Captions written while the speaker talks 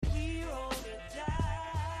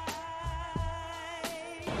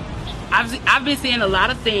I've been seeing a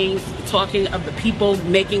lot of things talking of the people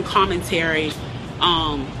making commentary.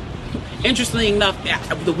 Interestingly enough,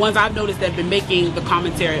 the ones I've noticed that have been making the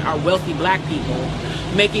commentary are wealthy black people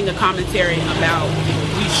making the commentary about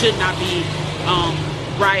we should not be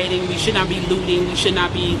rioting, we should not be looting, we should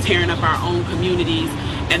not be tearing up our own communities.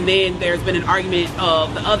 And then there's been an argument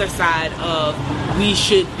of the other side of we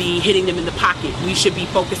should be hitting them in the pocket. We should be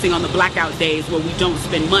focusing on the blackout days where we don't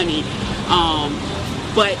spend money.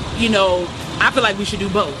 But, you know, I feel like we should do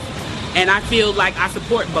both. And I feel like I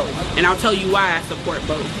support both. And I'll tell you why I support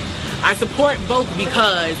both. I support both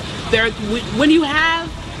because when you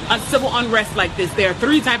have a civil unrest like this, there are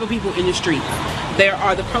three types of people in the streets. There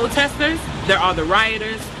are the protesters, there are the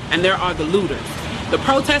rioters, and there are the looters. The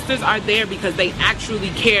protesters are there because they actually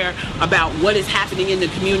care about what is happening in the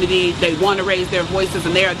community. They want to raise their voices,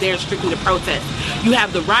 and they are there strictly to protest. You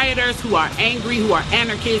have the rioters who are angry, who are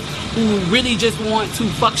anarchists, who really just want to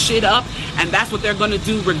fuck shit up, and that's what they're going to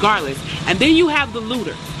do regardless. And then you have the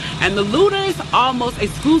looters. And the looters almost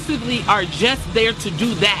exclusively are just there to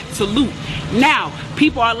do that, to loot. Now,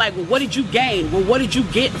 people are like, well, what did you gain? Well, what did you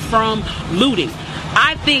get from looting?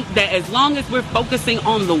 I think that as long as we're focusing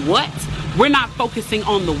on the what, we're not focusing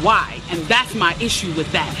on the why, and that's my issue with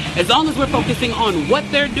that. As long as we're focusing on what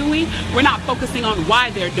they're doing, we're not focusing on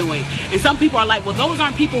why they're doing. And some people are like, well, those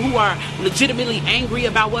aren't people who are legitimately angry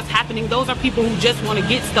about what's happening. Those are people who just want to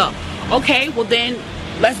get stuff. Okay, well then,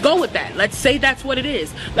 let's go with that. Let's say that's what it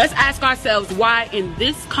is. Let's ask ourselves why in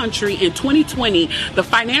this country in 2020, the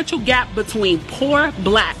financial gap between poor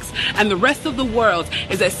blacks and the rest of the world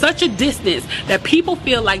is at such a distance that people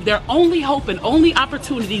feel like their only hope and only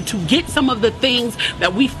opportunity to get some of the things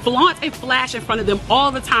that we flaunt and flash in front of them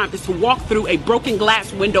all the time is to walk through a broken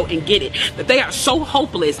glass window and get it. That they are so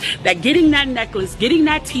hopeless that getting that necklace, getting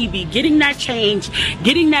that TV, getting that change,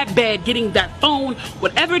 getting that bed, getting that phone,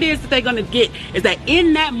 whatever it is that they're going to get, is that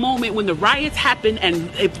in that moment when the riots happen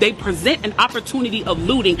and if they present an opportunity of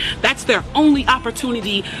looting, that's their only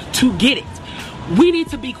opportunity to get it. We need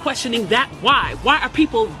to be questioning that why. Why are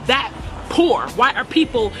people that poor? Why are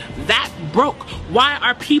people that broke? Why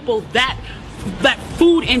are people that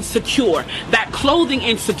food insecure, that clothing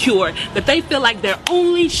insecure, that they feel like their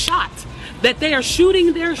only shot, that they are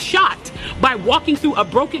shooting their shot by walking through a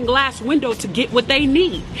broken glass window to get what they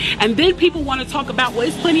need? And then people want to talk about, well,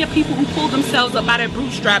 there's plenty of people who pulled themselves up by their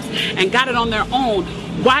bootstraps and got it on their own.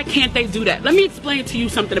 Why can't they do that? Let me explain to you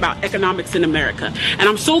something about economics in America. And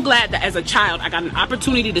I'm so glad that as a child, I got an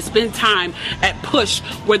opportunity to spend time at Push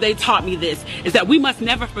where they taught me this, is that we must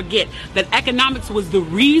never forget that economics was the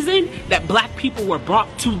reason that black people were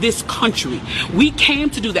brought to this country. We came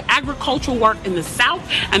to do the agricultural work in the South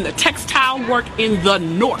and the textile work in the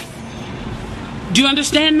North. Do you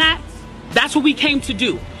understand that? That's what we came to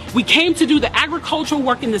do. We came to do the agricultural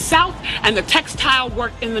work in the South and the textile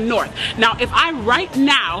work in the North. Now, if I right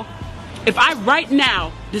now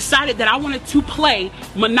decided that I wanted to play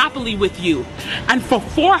Monopoly with you, and for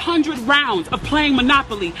 400 rounds of playing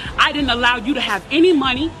Monopoly, I didn't allow you to have any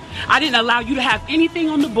money, I didn't allow you to have anything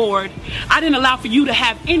on the board, I didn't allow for you to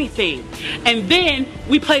have anything, and then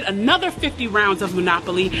we played another 50 rounds of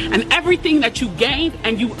Monopoly, and everything that you gained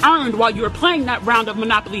and you earned while you were playing that round of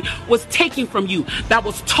Monopoly was taken from you. That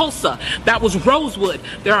was Tulsa, that was Rosewood.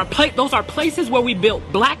 Those are places where we built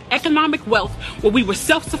black economic wealth, where we were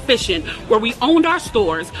self-sufficient, where we owned our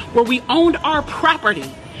stores, where we owned our property,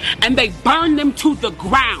 and they burned them to the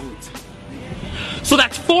ground. So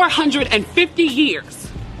that's 450 years.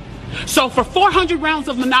 So for 400 rounds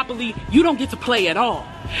of Monopoly, you don't get to play at all.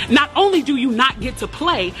 Not only do you not get to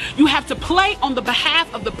play, you have to play on the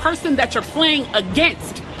behalf of the person that you're playing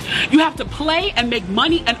against. You have to play and make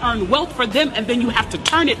money and earn wealth for them, and then you have to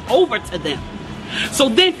turn it over to them. So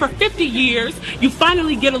then for 50 years, you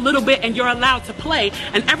finally get a little bit and you're allowed to play.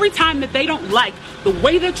 And every time that they don't like the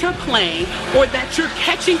way that you're playing, or that you're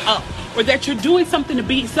catching up, or that you're doing something to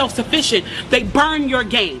be self-sufficient, they burn your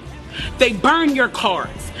game. They burn your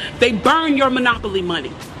cards. They burn your Monopoly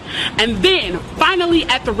money. And then finally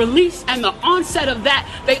at the release and the onset of that,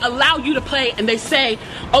 they allow you to play and they say,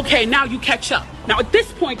 okay, now you catch up. Now at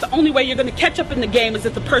this point, the only way you're going to catch up in the game is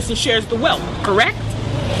if the person shares the wealth, correct?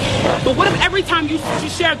 But what if every time you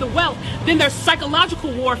share the wealth, then there's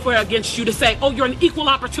psychological warfare against you to say, oh, you're an equal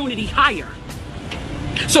opportunity hire.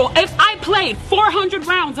 So if I played 400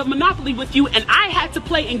 rounds of Monopoly with you and I had to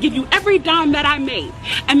play and give you every dime that I made,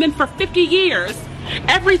 and then for 50 years,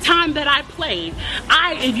 every time that I played,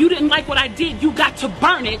 if you didn't like what I did, you got to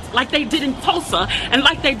burn it like they did in Tulsa and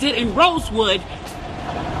like they did in Rosewood,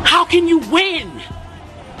 how can you win?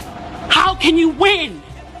 How can you win?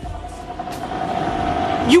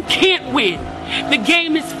 You can't win. The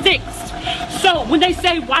game is fixed. So when they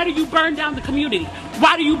say, why do you burn down the community?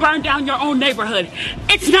 Why do you burn down your own neighborhood?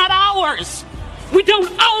 It's not ours. We don't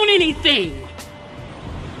own anything.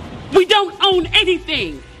 We don't own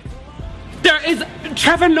anything.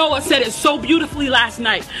 Trevor Noah said it so beautifully last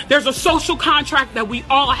night. There's a social contract that we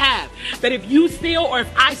all have. That if you steal or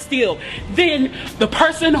if I steal, then the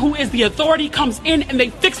person who is the authority comes in and they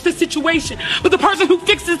fix the situation. But the person who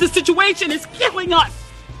fixes the situation is killing us.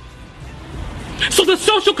 So the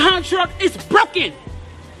social contract is broken.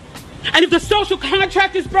 And if the social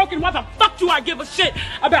contract is broken, why the fuck do I give a shit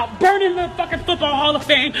about burning the fucking Football Hall of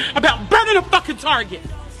Fame, about burning a fucking Target?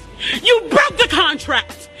 You broke the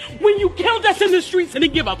contract when you killed us in the streets and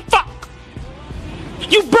didn't give a fuck.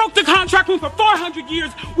 You broke the contract when for 400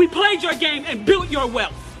 years we played your game and built your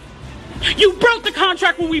wealth. You broke the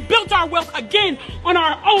contract when we built our wealth again on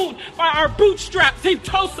our own by our bootstraps in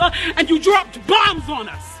Tulsa and you dropped bombs on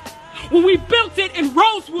us. When we built it in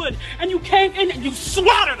Rosewood and you came in and you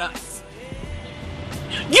slaughtered us.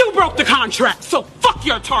 You broke the contract, so fuck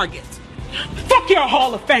your Target. Fuck your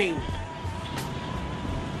Hall of Fame.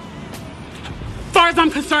 As far as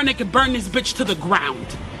I'm concerned, they could burn this bitch to the ground.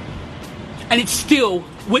 And it still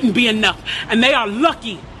wouldn't be enough. And they are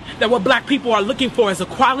lucky that what black people are looking for is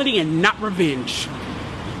equality and not revenge.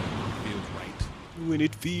 Feels right. When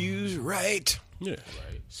it feels right. Yeah.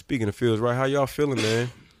 Speaking of feels right, how y'all feeling, man?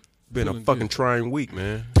 Been a fucking trying week,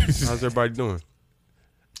 man. How's everybody doing?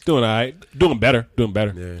 Doing all right. Doing better.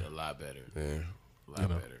 Yeah. A lot better. Yeah. A lot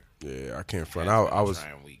better. Yeah, I can't front. I was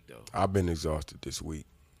Trying week though. I've been exhausted this week.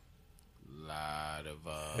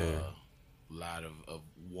 Lot of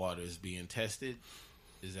waters being tested.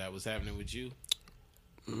 Is that what's happening with you?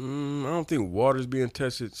 I don't think water's being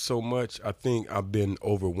tested so much. I think I've been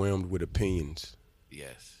overwhelmed with opinions.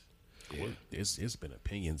 Yes. Yeah. It's been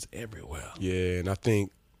opinions everywhere. Yeah, and I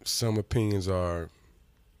think some opinions are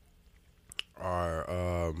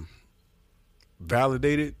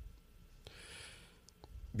validated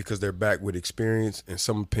because they're backed with experience, and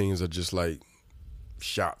some opinions are just like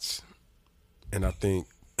shots. And I think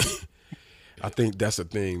that's a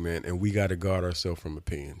thing, man. And we got to guard ourselves from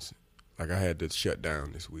opinions. Like I had to shut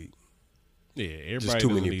down this week. Yeah, everybody Just too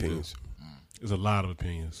doesn't many need to- opinions. There's a lot of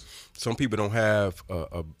opinions. Some people don't have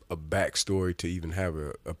a backstory to even have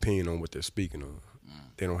an opinion on what they're speaking on.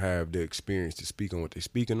 They don't have the experience to speak on what they're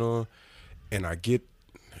speaking on. And I get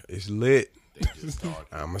it's lit.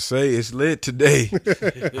 I'm going to say it's lit today.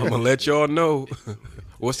 I'm going to let y'all know.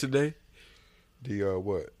 What's today? The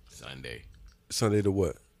what? Sunday the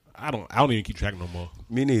what? I don't even keep track no more.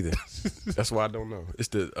 Me neither. That's why I don't know. It's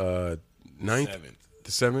the 9th?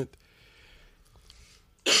 The 7th?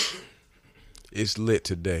 It's lit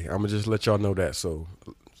today. I'm going to just let y'all know that. So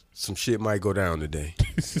some shit might go down today.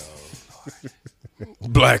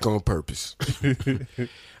 Black on purpose.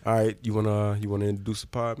 All right, you wanna introduce the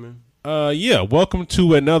pod, man? Yeah. Welcome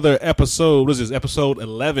to another episode. What is this? Episode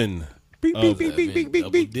 11. Beep, Of- beep, beep, beep, beep,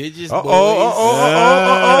 Double beep. digits, Uh boys.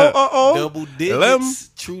 oh. Double Let 'em- digits.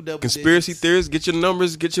 True double Conspiracy digits. theorists, get your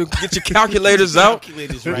numbers, get your calculators out.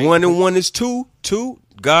 Calculators, right. 1 and 1 is 2. 2.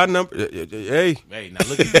 God number. Hey, Hey, now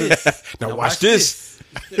look at this. now watch this.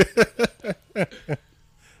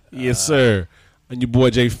 Yes, sir. And your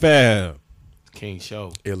boy J Fab. King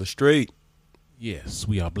Show. Illustrate. Yes,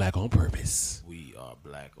 we are black on purpose. We are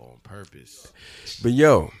black on purpose. But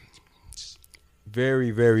yo, very,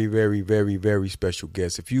 very, very, very, very special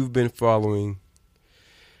guest. If you've been following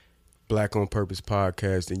Black on Purpose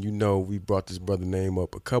podcast, then you know we brought this brother name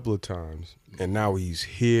up a couple of times, and now he's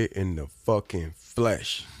here in the fucking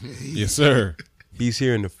flesh. Yes, sir. He's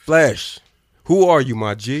here in the flesh. Who are you,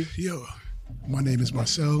 my G? Yo, my name is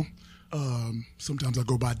Marcel. Sometimes I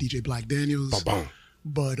go by DJ Black Daniels. Boom.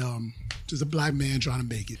 But just a black man trying to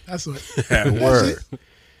make it. That's what. Word. That's it.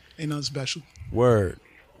 Ain't nothing special. Word.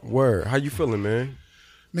 How you feeling, man?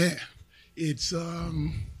 Man, it's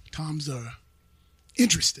times are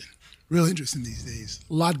interesting. Real interesting these days.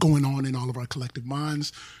 A lot going on in all of our collective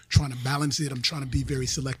minds. Trying to balance it. I'm trying to be very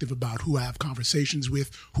selective about who I have conversations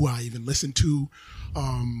with, who I even listen to.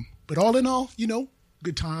 But all in all, you know,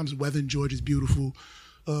 good times. Weather in Georgia is beautiful.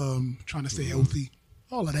 Trying to stay healthy.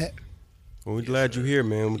 All of that. Well, we're glad you're here,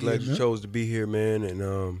 man. We're glad you man. chose to be here, man,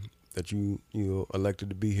 and that you elected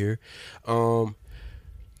to be here.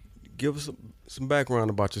 Give us some background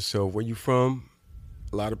about yourself. Where you from?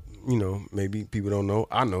 A lot of, maybe people don't know.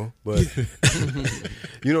 I know, but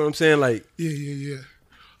you know what I'm saying? Like, Yeah.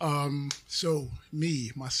 So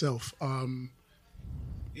myself,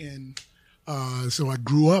 so I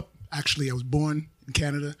grew up, actually I was born in in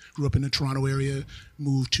Canada. Grew up in the Toronto area.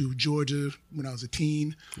 Moved to Georgia when I was a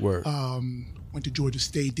teen. Word. Went to Georgia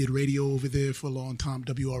State. Did radio over there for a long time.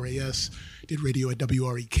 WRAS. Did radio at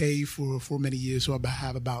WREK for many years. So I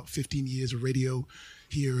have about 15 years of radio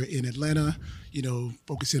here in Atlanta.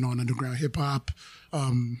 Focusing on underground hip hop.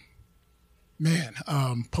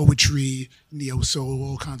 Poetry, neo soul,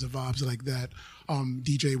 all kinds of vibes like that.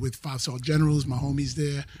 DJ with 5 Star Generals, my homies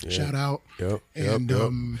there. Yeah. Shout out. Yep. And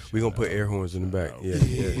we're gonna put air horns in the back.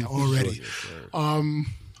 Yeah, already. I'm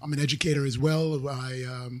an educator as well. I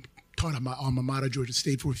taught at my alma mater, Georgia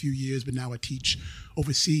State, for a few years, but now I teach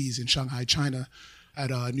overseas in Shanghai, China, at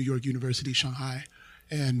New York University, Shanghai,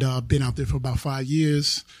 and been out there for about 5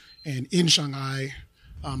 years. And in Shanghai,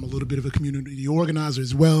 I'm a little bit of a community organizer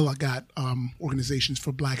as well. I got organizations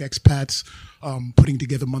for Black expats, putting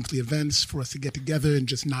together monthly events for us to get together and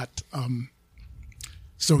just not.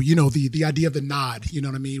 So, the idea of the nod, you know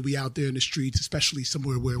what I mean? We out there in the streets, especially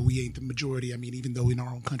somewhere where we ain't the majority. I mean, even though in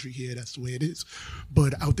our own country here, that's the way it is.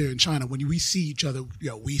 But out there in China, when we see each other,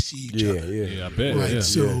 we see each other. Yeah, I bet. Right. Yeah.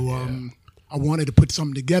 So I wanted to put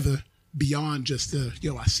something together beyond just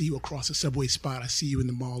I see you across a subway spot. I see you in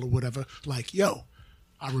the mall or whatever. Like,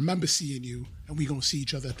 I remember seeing you, and we're going to see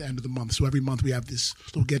each other at the end of the month. So every month we have this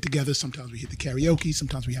little get-together. Sometimes we hit the karaoke.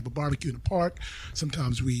 Sometimes we have a barbecue in the park.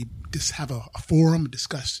 Sometimes we just have a forum,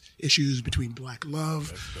 discuss issues between Black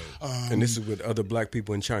love. And this is with other Black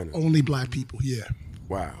people in China? Only Black people, yeah.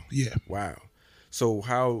 Wow. Yeah. Wow. So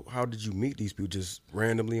how did you meet these people? Just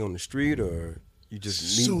randomly on the street, or you just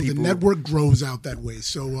meet people? So the network grows out that way.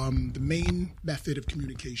 So the main method of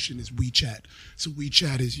communication is WeChat. So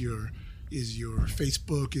WeChat is your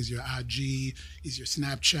Facebook, is your IG, is your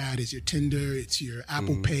Snapchat, is your Tinder, it's your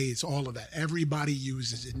Apple Pay, it's all of that. Everybody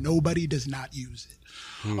uses it. Nobody does not use it.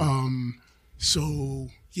 So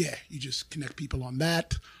you just connect people on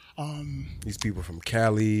that. These people from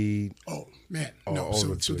Cali. Oh man, all no.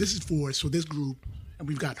 So this is for this group, and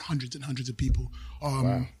we've got hundreds and hundreds of people.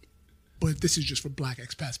 Wow. But this is just for Black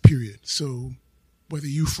expats, period. So whether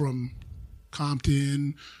you from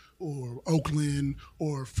Compton or Oakland,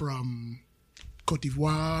 or from Cote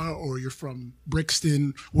d'Ivoire, or you're from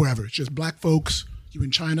Brixton, wherever. It's just Black folks. You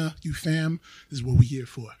in China, you fam. This is what we're here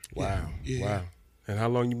for. Wow. Yeah. Wow. And how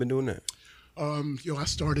long you been doing that? I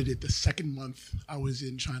started it the second month I was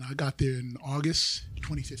in China. I got there in August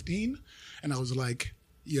 2015, and I was like,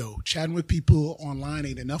 chatting with people online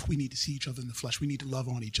ain't enough. We need to see each other in the flesh. We need to love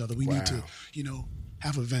on each other. We need to,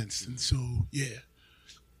 have events. And so,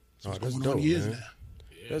 So that's going dope, on years man. now.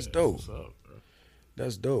 That's dope. What's up, bro?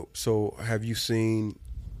 That's dope. So have you seen,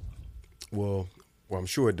 well, I'm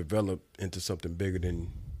sure it developed into something bigger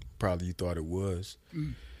than probably you thought it was.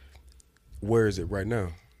 Where is it right now?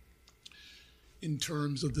 In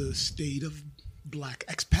terms of the state of Black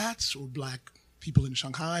expats or Black people in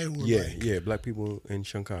Shanghai? Or Black people in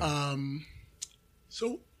Shanghai.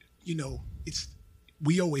 So,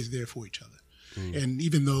 we always there for each other. And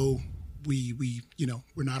even though we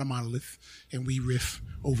we're not a monolith and we riff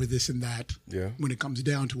over this and that, when it comes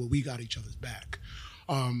down to it, we got each other's back.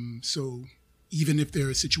 So even if there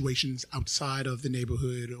are situations outside of the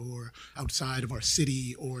neighborhood or outside of our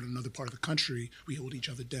city or in another part of the country, we hold each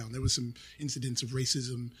other down. There was some incidents of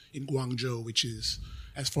racism in Guangzhou, which is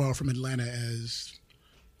as far from Atlanta as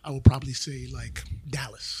I will probably say like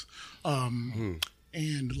Dallas.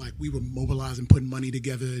 And like we were mobilizing, putting money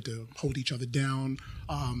together to hold each other down,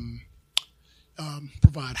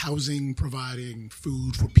 provide housing, providing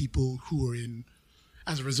food for people who are in,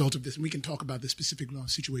 as a result of this, and we can talk about this specific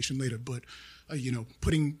situation later, but,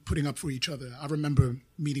 putting up for each other. I remember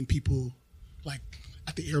meeting people like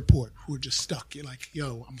at the airport who were just stuck. You're like,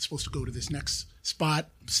 I'm supposed to go to this next spot.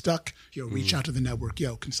 I'm stuck. Reach out to the network.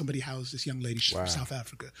 Can somebody house this young lady? She's from South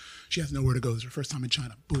Africa. She has nowhere to go. It's her first time in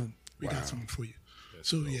China. Boom. We got something for you.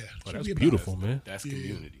 So, Oh, that's beautiful, man. That's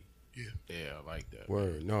community. Yeah, I like that.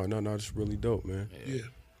 Word. No, that's really dope, man. yeah.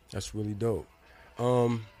 That's really dope.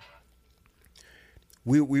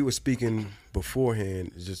 We were speaking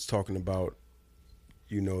beforehand, just talking about,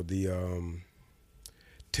 the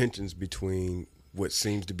tensions between what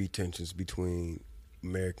seems to be tensions between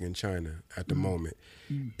America and China at the moment.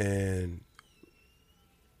 And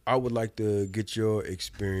I would like to get your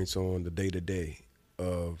experience on the day-to-day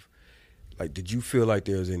of, like, did you feel like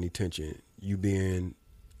there was any tension? You being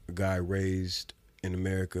a guy raised in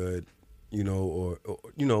America, or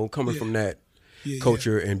coming from that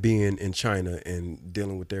culture and being in China and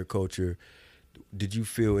dealing with their culture, did you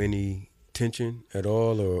feel any tension at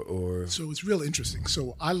all, or? So it's real interesting.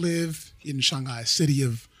 So I live in Shanghai, a city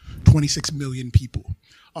of 26 million people.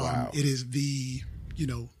 Wow. It is the,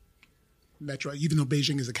 metro, even though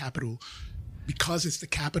Beijing is the capital, because it's the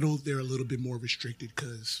capital, they're a little bit more restricted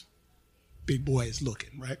because big boy is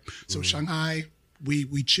looking, right? So Shanghai,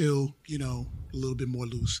 we chill, you know, a little bit more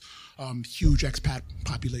loose. Huge expat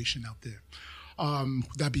population out there.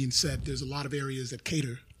 That being said, there's a lot of areas that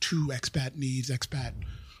cater to expat needs, expat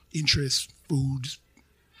interests, foods,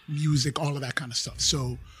 music, all of that kind of stuff.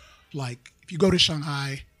 So, like, if you go to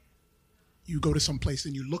Shanghai, you go to some place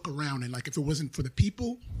and you look around, and like, if it wasn't for the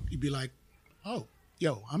people, you'd be like, oh,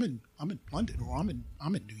 yo, I'm in London, or I'm in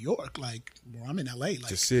New York, like, or I'm in LA. Like,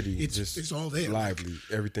 The city, it's all there. lively,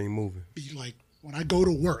 everything moving. Be like, when I go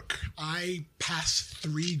to work, I pass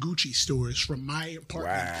 3 Gucci stores from my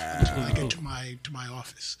apartment until I get to my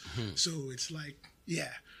office. So it's like,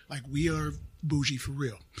 yeah, like, we are bougie for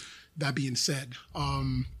real. That being said,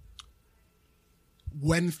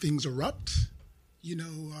 when things erupt, you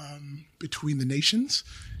know, between the nations,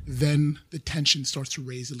 then the tension starts to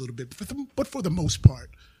raise a little bit. But for the most part,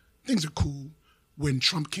 things are cool. When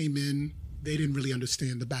Trump came in, they didn't really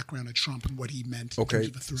understand the background of Trump and what he meant in terms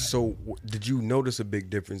of the threat. So did you notice a big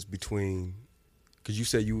difference between, because you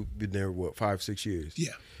said you've been there, 5-6 years?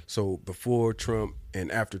 Yeah. So before Trump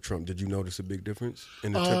and after Trump, did you notice a big difference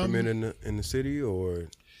in the temperament in the city, or?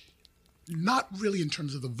 Not really in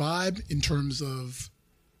terms of the vibe, in terms of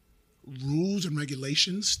rules and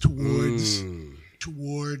regulations towards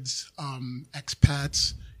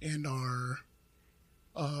expats and our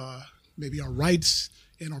maybe our rights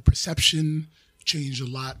and our perception changed a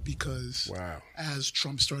lot because as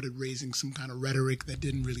Trump started raising some kind of rhetoric that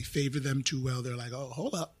didn't really favor them too well, they're like, oh,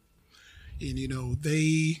 hold up. And, you know,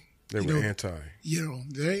 they were anti. You know,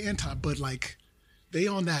 they're anti, but like they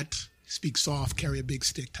on that speak soft, carry a big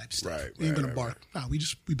stick type stuff. Right, we ain't gonna right, bark. Nah, we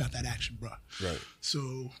about that action, bro. Right.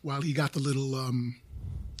 So while he got the little,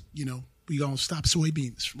 you know, we gonna stop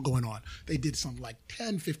soybeans from going on, they did something like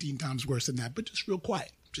 10, 15 times worse than that, but just real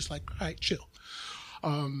quiet. Just like, all right, chill.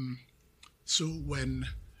 So when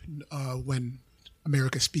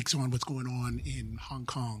America speaks on what's going on in Hong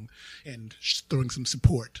Kong and throwing some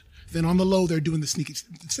support, then on the low, they're doing the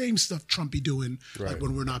same stuff Trump be doing, like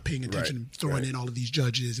when we're not paying attention, throwing in all of these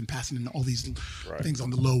judges and passing in all these things on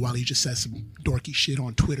the low while he just says some dorky shit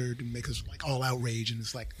on Twitter to make us like all outraged. And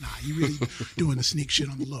it's like, nah, you really doing the sneak shit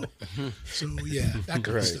on the low. So yeah, that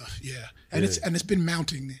kind of stuff. Yeah. And it's been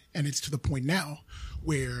mounting, and it's to the point now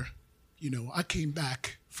where, you know, I came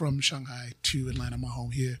back from Shanghai to Atlanta, my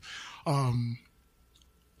home here,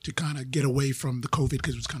 to kind of get away from the COVID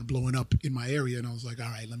because it was kind of blowing up in my area. And I was like, all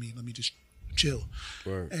right, let me just chill.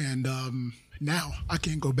 Right. And now I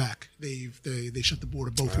can't go back. They shut the border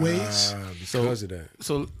both ways. Because of that.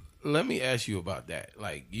 So let me ask you about that.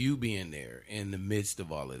 Like, you being there in the midst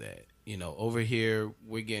of all of that. You know, over here,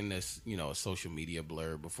 we're getting this, you know, a social media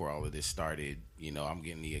blur before all of this started. You know, I'm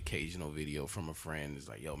getting the occasional video from a friend. It's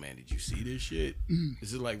like, yo, man, did you see this shit?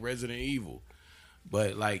 This is like Resident Evil.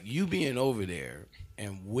 But, like, you being over there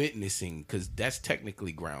and witnessing, because that's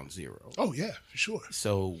technically ground zero. Oh, yeah, for sure.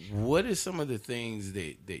 So what are some of the things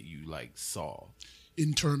that you, like, saw?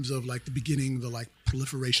 In terms of, like, the beginning, the, like,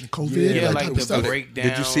 proliferation of COVID? Yeah, like the breakdown.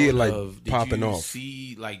 Did you see it, like, popping off? Did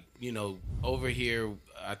you see, like, you know, over here,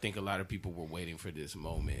 I think a lot of people were waiting for this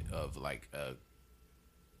moment of, like a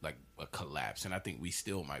collapse, and I think we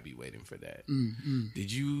still might be waiting for that.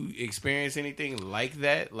 Did you experience anything like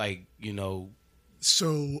that? Like, you know...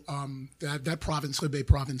 So that province, Hebei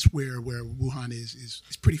province, where Wuhan is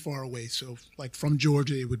pretty far away. So like from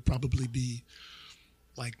Georgia, it would probably be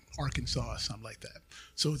like Arkansas or something like that.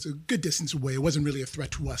 So it's a good distance away. It wasn't really a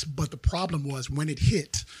threat to us. But the problem was when it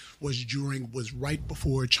hit was right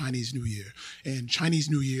before Chinese New Year. And Chinese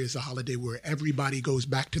New Year is a holiday where everybody goes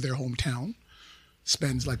back to their hometown,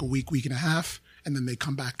 spends like a week and a half, and then they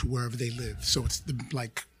come back to wherever they live. So it's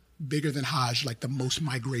bigger than Hajj, like the most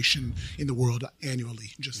migration in the world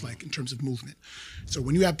annually, just like in terms of movement. So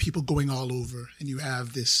when you have people going all over and you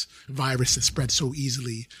have this virus that spreads so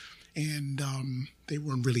easily, and they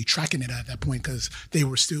weren't really tracking it at that point because they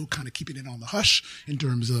were still kind of keeping it on the hush in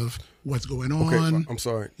terms of what's going on. Okay, I'm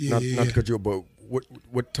sorry, not to cut you off, but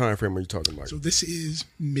what time frame are you talking about? So this is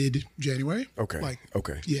mid-January. Okay.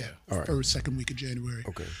 Yeah, all right. First, second week of January.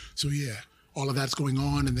 Okay. So yeah. All of that's going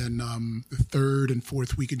on, and then the third and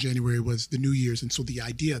fourth week of January was the New Year's, and so the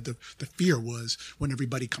idea, the fear was when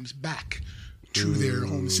everybody comes back to their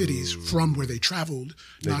home cities from where they traveled,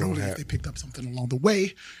 not only if they picked up something along the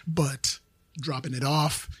way, but dropping it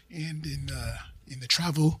off and in the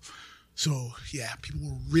travel. So yeah, people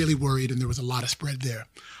were really worried, and there was a lot of spread there.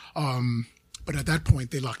 But at that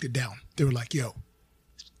point, they locked it down. They were like, "Yo,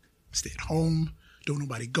 stay at home. Don't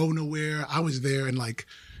nobody go nowhere." I was there, and like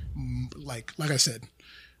I said,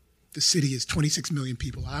 the city is 26 million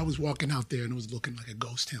people. I was walking out there and it was looking like a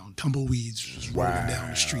ghost town. Tumbleweeds just rolling down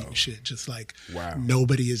the street and shit. Just like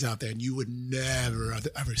nobody is out there. And you would never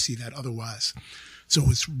ever see that otherwise. So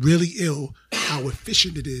it's really ill how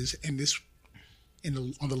efficient it is. And this,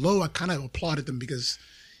 on the low, I kind of applauded them because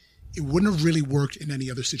it wouldn't have really worked in any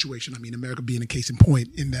other situation. I mean, America being a case in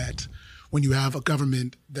point in that when you have a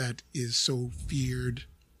government that is so feared,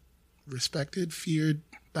 respected, feared,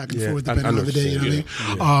 back and forth, depending on the day, you know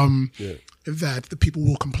what I mean? That the people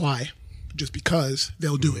will comply just because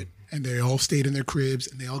they'll do it. And they all stayed in their cribs,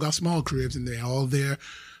 and they all got small cribs, and they're all there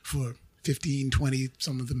for 15, 20,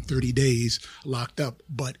 some of them 30 days locked up.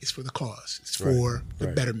 But it's for the cause. It's for the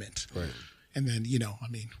betterment. Right. And then, you know, I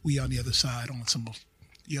mean, we on the other side on some,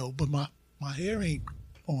 but my hair ain't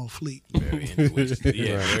on fleek. Very individualistic.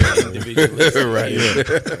 Very individualistic. Right. Yeah,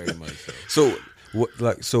 very much so.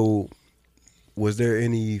 So was there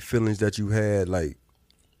any feelings that you had like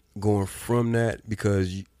going from that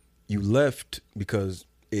because you left because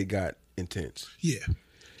it got intense?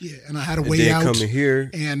 Yeah, and I had a way out. Coming here,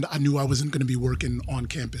 and I knew I wasn't going to be working on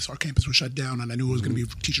campus. Our campus was shut down, and I knew I was going to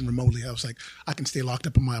be teaching remotely. I was like, I can stay locked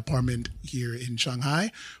up in my apartment here in Shanghai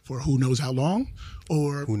for who knows how long,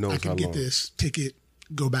 or I can get this ticket,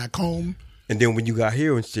 go back home. And then when you got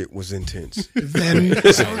here and shit was intense. Then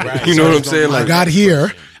you know what I'm saying? Like, I got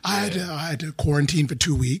here, I had to quarantine for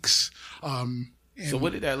 2 weeks. So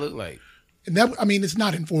what did that look like? And that, I mean, it's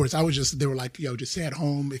not enforced. They were like, just stay at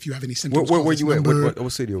home if you have any symptoms. Where were you at?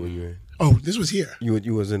 What city were you in? Oh, this was here. You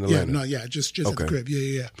was in Atlanta? Just at the crib.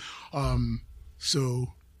 Yeah. So,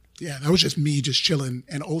 yeah, that was just me just chilling.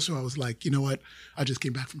 And also I was like, you know what? I just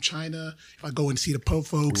came back from China. If I go and see the Po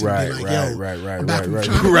folks and be like, I'm back from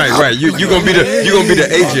China. Right. You're gonna be the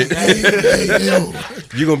agent.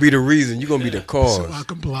 Hey. You're gonna be the reason. You're gonna be the cause. So I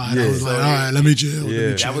complied. I was like, all right, let me chill.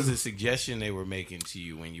 That was a suggestion they were making to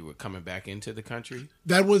you when you were coming back into the country?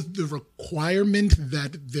 That was the requirement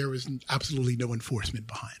that there is absolutely no enforcement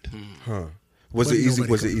behind. Huh. Was it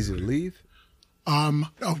easy to leave? Oh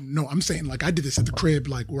no, I'm saying like I did this at the crib,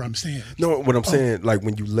 like where I'm staying. No, what I'm saying, like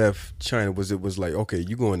when you left China, was like, okay,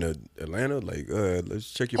 you going to Atlanta? Like,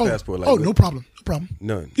 let's check your passport. Like, no problem.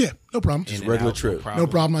 None. Yeah, no problem. Just regular trip. No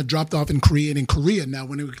problem. I dropped off in Korea, and in Korea now,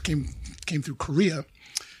 when it came through Korea,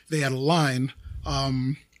 they had a line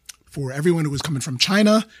for everyone who was coming from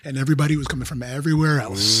China and everybody who was coming from everywhere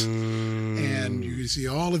else. And you can see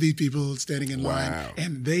all of these people standing in line.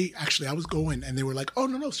 And I was going, and they were like, oh,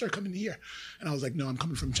 no, start coming here. And I was like, no, I'm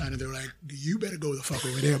coming from China. They were like, you better go the fuck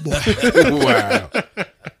over there, boy. Wow.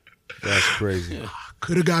 That's crazy.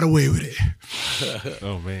 Could have got away with it.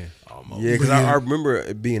 Oh, man. Almost. Yeah, because I remember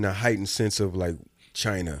it being a heightened sense of like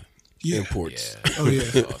China imports. Yeah. Oh, yeah.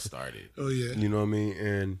 It all started. Oh, yeah. You know what I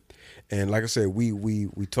mean? And like I said, we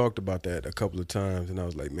talked about that a couple of times, and I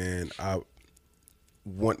was like, man, I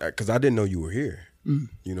want that because I didn't know you were here.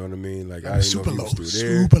 You know what I mean? Like I didn't know if you were still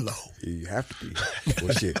there. Super low. You have to be.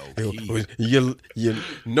 Well, shit, you're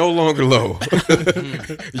no longer low.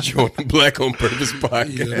 You're on the Black on Purpose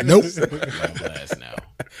podcast. Yeah, nope. I'm blast now.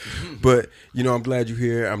 But I'm glad you're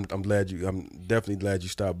here. I'm definitely glad you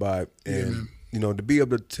stopped by, and to be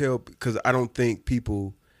able to tell, because I don't think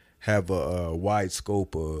people have a wide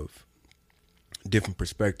scope of different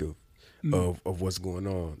perspective of what's going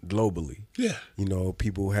on globally. Yeah.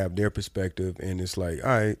 People have their perspective, and it's like, all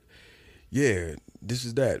right, yeah, this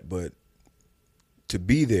is that. But to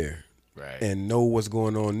be there and know what's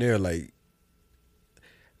going on there, like,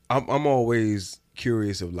 I'm always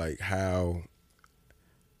curious of like how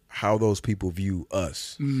those people view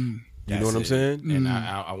us. You know what I'm saying? And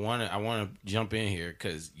I want to jump in here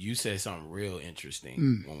because you said something real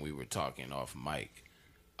interesting when we were talking off mic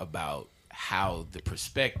about how the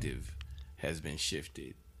perspective has been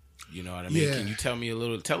shifted. You know what I mean? Yeah. Can you tell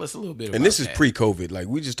us a little bit about that? And this is pre-COVID. Like,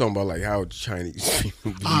 we just talking about like how Chinese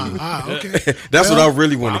people view. Okay. That's what I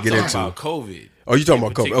really want to get into. About COVID. Oh, you talking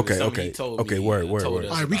about COVID? Okay. Word. All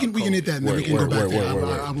right, we can hit that, and then we can go back there.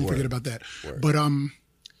 I won't forget about that.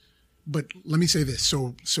 But let me say this.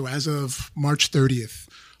 So as of March 30th,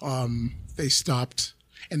 they stopped,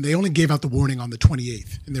 and they only gave out the warning on the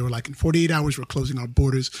 28th. And they were like, in 48 hours, we're closing our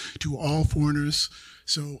borders to all foreigners.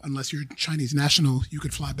 So unless you're Chinese national, you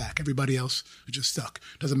could fly back. Everybody else is just stuck.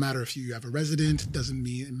 Doesn't matter if you have a resident. Doesn't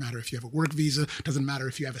matter if you have a work visa. Doesn't matter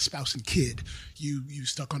if you have a spouse and kid. You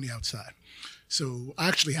stuck on the outside. So I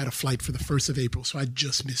actually had a flight for the 1st of April, so I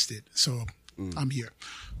just missed it. So I'm here.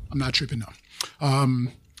 I'm not tripping now.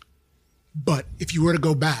 But if you were to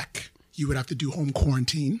go back, you would have to do home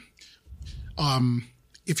quarantine.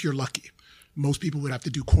 If you're lucky, most people would have to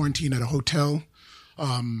do quarantine at a hotel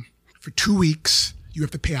for 2 weeks. You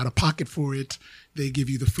have to pay out of pocket for it. They give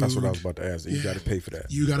you the food. That's what I was about to ask. You got to pay for that.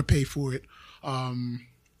 You got to pay for it.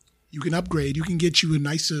 You can upgrade. You can get you a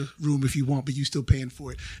nicer room if you want, but you're still paying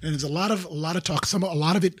for it. And there's a lot of talk. A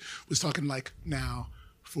lot of it was talking like now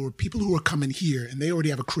for people who are coming here and they already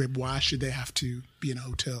have a crib. Why should they have to be in a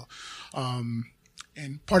hotel?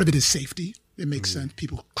 And part of it is safety. It makes sense.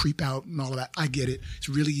 People creep out and all of that. I get it. It's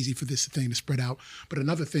really easy for this thing to spread out. But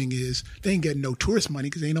another thing is they ain't getting no tourist money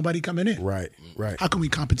because ain't nobody coming in. Right. How can we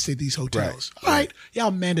compensate these hotels? Right. All right,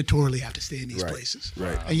 y'all mandatorily have to stay in these places.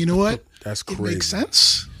 Right. And you know what? That's It crazy. makes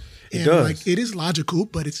sense. It And does. like it is logical,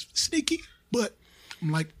 but it's sneaky. But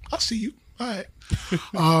I'm like, I'll see you. All right.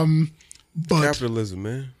 But Capitalism,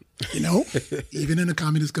 man. you know, even in a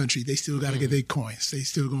communist country, they still got to get their coins. They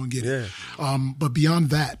still going to get it. Yeah. But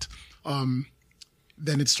beyond that,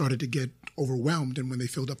 then it started to get overwhelmed. And when they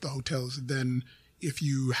filled up the hotels, then if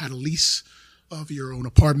you had a lease of your own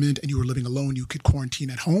apartment and you were living alone, you could quarantine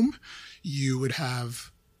at home. You would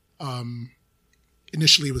have,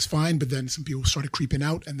 initially it was fine, but then some people started creeping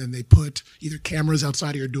out and then they put either cameras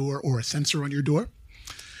outside of your door or a sensor on your door.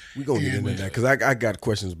 We're going to get into that because I got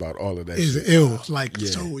questions about all of that Is shit. ill. Like, Yeah.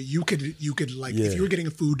 so you could like, Yeah. if you were getting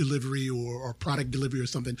a food delivery or product delivery or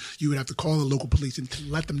something, you would have to call the local police and to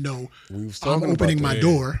let them know We was I'm talking about opening that. my Yeah.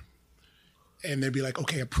 door. And they'd be like,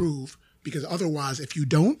 okay, approve. Because otherwise, if you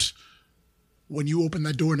don't, when you open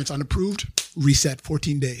that door and it's unapproved, reset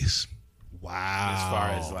 14 days. Wow. As far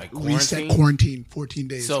as like Reset quarantine. quarantine 14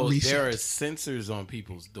 days. So reset there are sensors on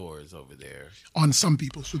people's doors over there. on some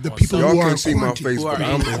people. So the On people some- who Y'all are can't see my quarantined- face, Who but are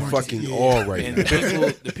I'm in in quarantine. fucking awe right And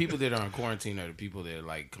now. the people that are in quarantine are the people that are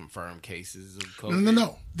like confirmed cases of COVID.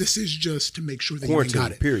 No. This is just to make sure that you Quarantine,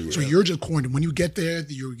 got it. period. So you're just quarantined. When you get there,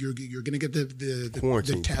 you're going to get the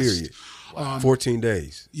Quarantine, test. period. 14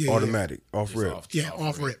 days, yeah. automatic, off rip.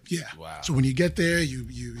 Off rip. Yeah. Wow. So when you get there, you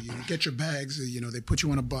get your bags. They put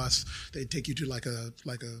you on a bus. They take you to like a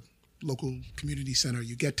local community center.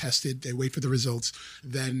 You get tested. They wait for the results.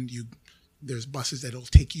 Then there's buses that'll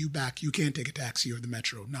take you back. You can't take a taxi or the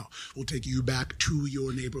metro. No, we'll take you back to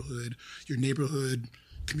your neighborhood. Your neighborhood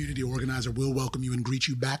community organizer will welcome you and greet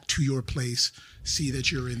you back to your place. See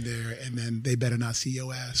that you're in there, and then they better not see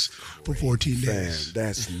your ass for 14 Man, days.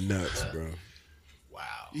 that's nuts, bro. Wow.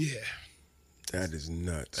 Yeah. That is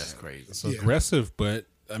nuts. That's crazy. It's aggressive, but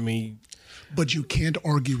I mean, But you can't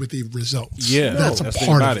argue with the results. yeah, That's a the thing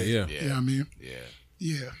part about of it. Yeah. You know what I mean? Yeah.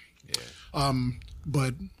 Yeah.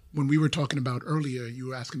 But when we were talking about earlier, you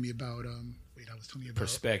were asking me about I was telling you about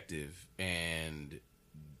Perspective and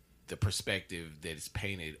the perspective that is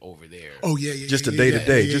painted over there. Oh yeah, Just the yeah, day to yeah,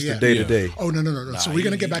 day, yeah, just yeah. the day to day. Oh no. So we're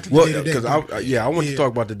gonna get back to the Well, day to day. because I want to talk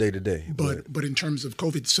about the day to day. But in terms of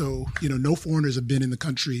COVID, so no foreigners have been in the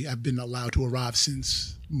country, have been allowed to arrive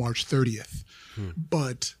since March 30th.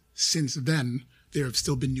 But since then, there have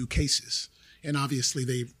still been new cases, and obviously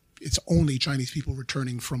it's only Chinese people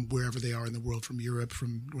returning from wherever they are in the world, from Europe,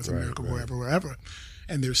 from North America, wherever,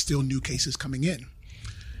 and there's still new cases coming in,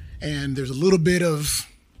 and there's a little bit of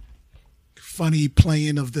funny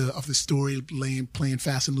playing of the story, playing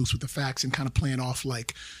fast and loose with the facts, and kind of playing off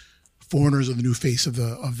like foreigners are the new face of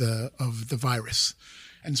the virus.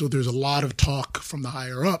 And so there's a lot of talk from the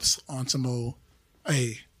higher ups on some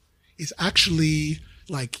it's actually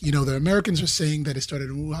like, the Americans are saying that it started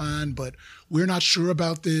in Wuhan, but we're not sure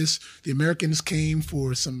about this. The Americans came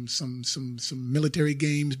for some military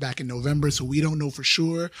games back in November, so we don't know for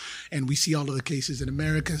sure. And we see all of the cases in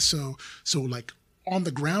America. So like on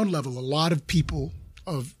the ground level, a lot of people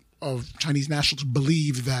of Chinese nationals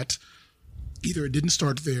believe that either it didn't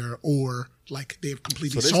start there or like they have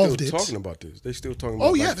completely So they solved still it. talking about this. They still talking about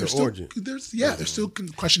Oh yeah, like, they're the still origin. they're still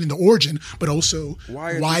questioning the origin, but also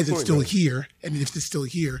Why why at is this it point, still though? here? And if it's still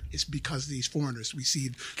here, it's because of these foreigners. We see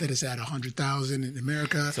that it's at 100,000 in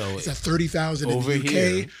America. So it's at 30,000 in Over the UK.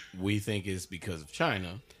 here, we think it's because of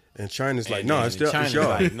China. And China's like, And no, then it's still China's it's y'all.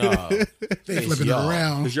 like, no, They it's flipping y'all. it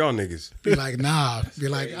around. It's y'all niggas. Be like, nah. Be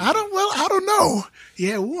like, I don't know.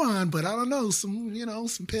 Yeah, Wuhan, but I don't know. Some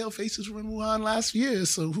pale faces were in Wuhan last year,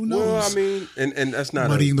 so who knows? Well, I mean, and that's not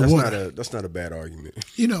Muddying the water. that's not a bad argument.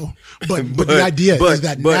 But the idea is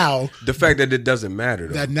that now the fact that it doesn't matter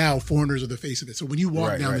though. that now foreigners are the face of it. So when you walk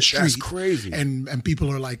Right, down the right. street, That's crazy. and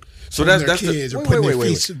people are like, So putting that's their the kids or wait, putting wait, their wait,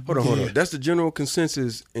 face. wait. Hold Yeah. on. That's the general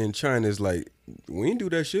consensus in China is like, we ain't do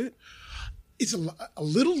that shit. It's a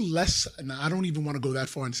little less, and I don't even want to go that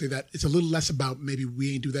far and say that. It's a little less about maybe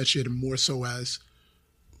we ain't do that shit, and more so as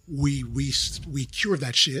we cured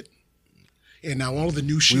that shit, and now all of the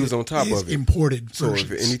new shit was on top is of it. imported So if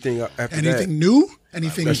versions. anything after anything new,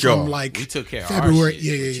 anything That's from y'all. like We took care February, of our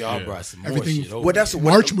shit. yeah. Y'all brought some more Everything- shit over. Well, that's there.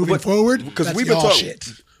 what- March moving but- forward, because that's we've been y'all talking. shit.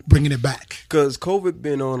 bringing it back. Because COVID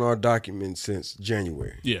been on our document since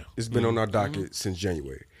January. Yeah. It's been on our docket since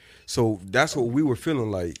January. So that's what we were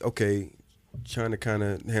feeling like, okay, China kind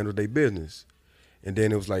of handled their business. And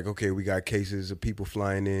then it was like, okay, we got cases of people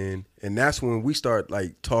flying in. And that's when we start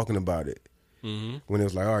like talking about it. When it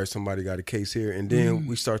was like, all right, somebody got a case here. And then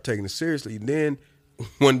we start taking it seriously. And then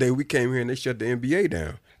one day we came here and they shut the NBA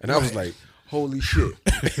down. And I was like, holy shit.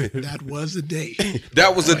 That was the day.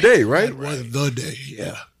 That was a day, right? That was the day.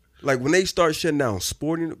 Yeah. Like when they start shutting down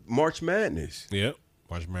sporting March Madness. Yep.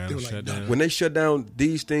 Watch man They were shut like, down. When they shut down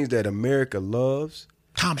these things that America loves.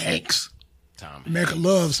 Tom Hanks. Tom America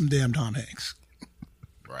loves some damn Tom Hanks.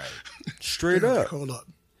 Right. Straight Like, up. hold up.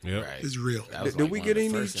 Yep. Right. It's real. That was Did like we one get of the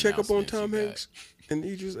any first check up on announcements Tom you got. Hanks and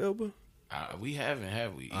Idris Elba? We haven't,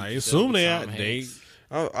 have we? I Idris assume Elba, they Tom are. They Hanks,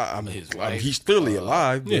 I'm His wife, he's clearly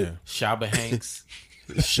alive. But yeah. Shaba Hanks.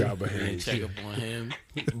 Shaba Didn't Hanks. check up on him.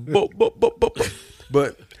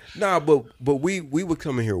 But we would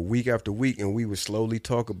come in here week after week and we would slowly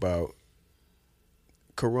talk about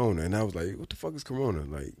Corona, and I was like, what the fuck is Corona?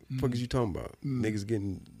 Like, what the fuck is you talking about? Niggas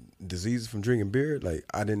getting diseases from drinking beer? Like,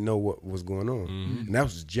 I didn't know what was going on, and that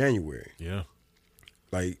was January. Yeah.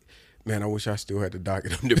 Like, man, I wish I still had the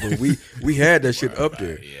docket up there, but we had that shit up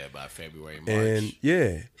there. Yeah, by February, March.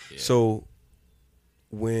 And so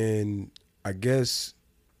when I guess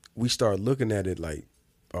we start looking at it like,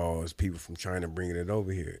 oh, it's people from China bringing it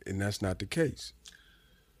over here, and that's not the case.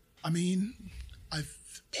 I mean,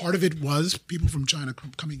 part of it was people from China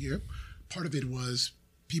coming here. Part of it was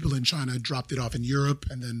people in China dropped it off in Europe,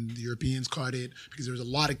 and then the Europeans caught it because there was a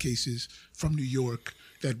lot of cases from New York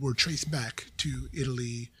that were traced back to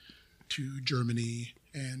Italy, to Germany,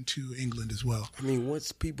 and to England as well. I mean,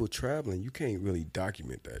 once people traveling, you can't really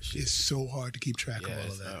document that shit. It's so hard to keep track Yeah, of all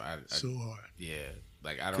it's of that. not- I- So hard. yeah,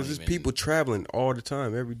 like I don't Because even, there's people traveling all the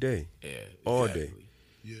time, every day. yeah, all exactly. day.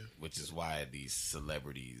 Yeah. Which is why these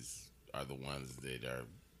celebrities are the ones that are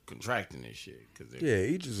contracting this shit because they're Yeah,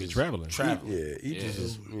 he just was traveling. traveling. Yeah, he just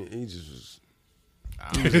was.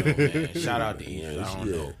 I don't know, man. Shout out to Idris. I don't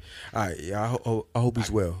Yeah. know. All right, yeah. I hope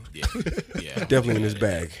he's well. Yeah, yeah, Definitely in his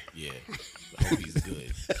bag. Yeah, I hope he's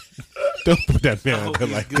good. Don't put that man out there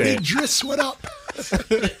he's like good. that. Idris, what up?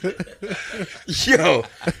 Yo,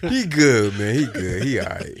 he good, man. He good. He all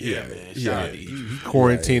right. Yeah, man. Shout out to Idris.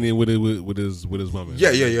 Quarantining with his woman. Yeah.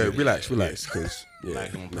 Relax. Cause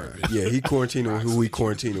Like on purpose. yeah, he quarantining with who he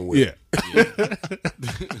quarantining with. Yeah.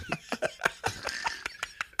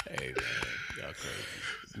 Hey man, y'all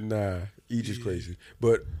crazy. Nah, he just crazy.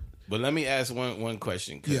 But But let me ask one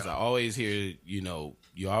question because Yeah. I always hear,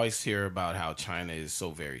 you always hear about how China is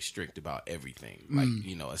so very strict about everything. Like,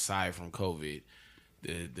 aside from COVID,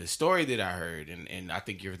 the story that I heard, and I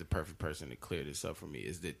think you're the perfect person to clear this up for me,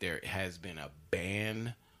 is that there has been a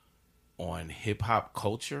ban on hip hop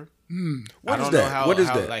culture. what I is don't know that? how- What is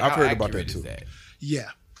how- that? like, I've how heard about that accurate is too. that?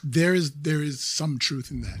 Yeah, there is some truth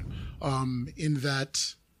in that. In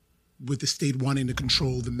that, with the state wanting to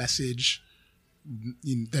control the message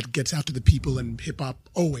that gets out to the people, and hip hop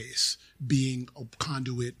always being a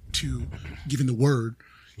conduit to giving the word,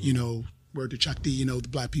 word to Chakti, the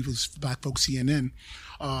black folks CNN,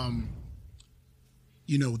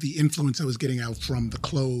 the influence that was getting out from the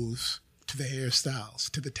clothes to the hairstyles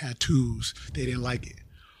to the tattoos, they didn't like it.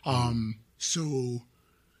 So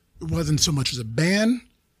it wasn't so much as a ban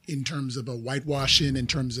in terms of a whitewashing, in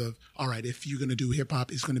terms of, all right, if you're going to do hip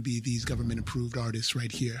hop, it's going to be these government approved artists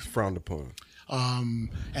right here. Frowned upon. And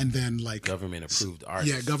then like Government approved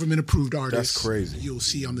artists. yeah, government approved artists. That's crazy. You'll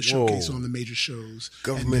see on the showcase Whoa. on the major shows.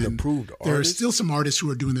 Government And then approved There are artists? still some artists who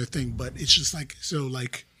are doing their thing, but it's just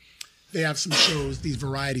like they have some shows, these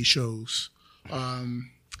variety shows.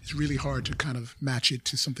 It's really hard to kind of match it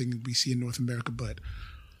to something we see in North America, but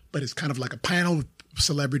it's kind of like a panel of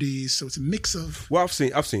celebrities, so it's a mix of Well, I've seen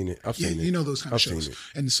it. I've seen it. those kind of I've shows. seen it.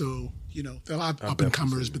 And so, they'll have up and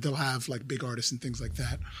comers, but they'll have like big artists and things like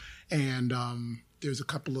that. And there's a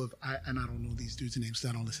couple of, and I don't know these dudes' names, so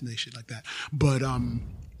I don't listen to shit like that. But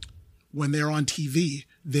when they're on TV,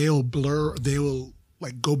 they'll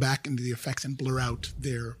like go back into the effects and blur out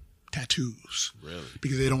their tattoos. Really?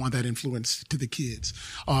 Because they don't want that influence to the kids.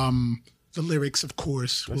 The lyrics, of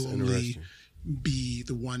course, will only interesting. be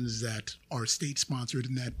the ones that are state sponsored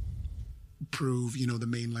and that prove, the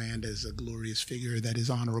mainland as a glorious figure that is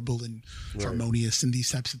honorable and harmonious and these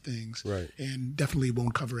types of things. Right. And definitely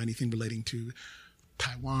won't cover anything relating to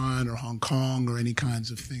Taiwan or Hong Kong or any kinds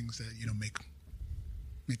of things that,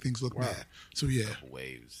 make things look bad. So yeah.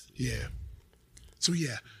 Waves. Yeah. So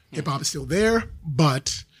yeah, hip hop is still there,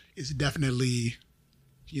 but it's definitely,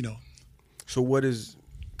 So what is?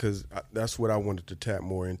 Because that's what I wanted to tap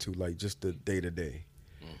more into, like just the day to day.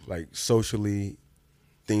 like socially,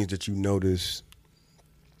 things that you notice,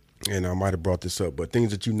 and I might have brought this up, but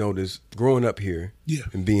things that you notice growing up here, Yeah.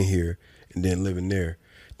 and being here, and then living there,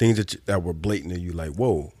 things that were blatant to you, like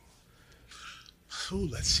whoa. Oh,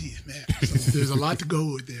 let's see, man. So there's a lot to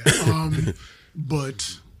go with there.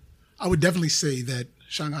 But I would definitely say that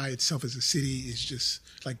Shanghai itself as a city is just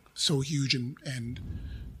like so huge and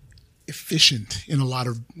efficient in a lot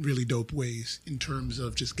of really dope ways in terms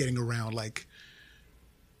of just getting around. Like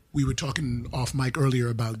we were talking off mic earlier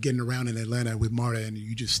about getting around in Atlanta with Marta, and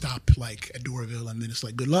you just stop like at Doraville, and then it's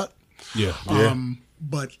like good luck. Yeah.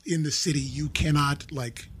 But in the city, you cannot,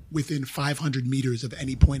 like, within 500 meters of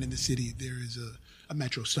any point in the city, there is a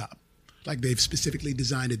metro stop. Like, they've specifically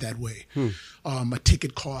designed it that way. A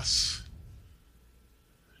ticket costs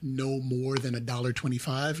no more than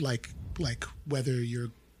 $1.25. Like whether you're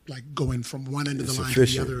like going from one end of the line to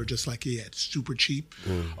the other, or just like, yeah, it's super cheap.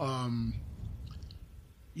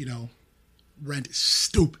 You know, rent is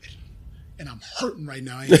stupid. And I'm hurting right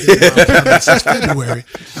now. I ain't getting my apartment since February.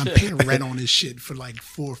 I'm paying rent on this shit for like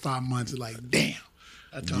 4 or 5 months. Like, damn.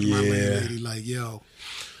 I talked to my landlady, like, yo.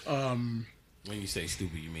 When you say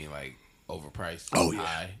stupid, you mean like overpriced? Oh, yeah.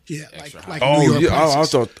 High, Yeah, extra like high? New York prices. I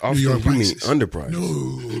thought New you York mean prices.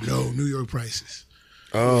 underpriced. No, New York prices.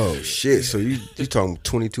 Oh shit! So you talking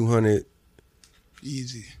 2,200? God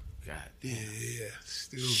Easy. damn. Yeah.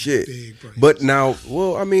 Still Shit. big prices. But now,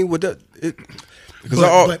 well, I mean, with that,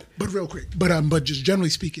 because but real quick, but just generally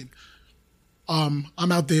speaking, I'm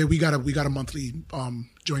out there. We got a monthly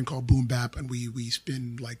joint called Boom Bap, and we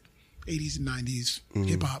spin like 80s and 90s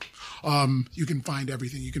hip hop. You can find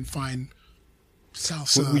everything. You can find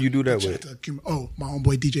salsa. Who you do that with? Oh, my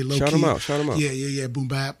homeboy DJ Low Shout Key. him out. Yeah. Boom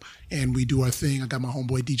Bap, and we do our thing. I got my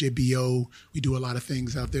homeboy DJ Bo. We do a lot of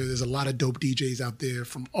things out there. There's a lot of dope DJs out there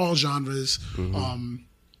from all genres.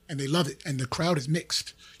 And they love it, and the crowd is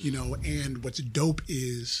mixed, you know. And what's dope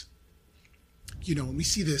is, you know, when we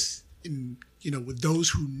see this in, you know, with those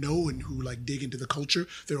who know and who like dig into the culture,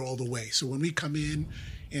 they're all the way. So when we come in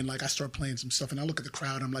and like I start playing some stuff, and I look at the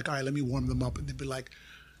crowd, I'm like, all right, let me warm them up, and they'd be like,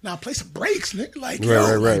 now play some breaks, nigga. Like,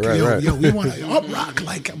 Right. yo, we want to up rock.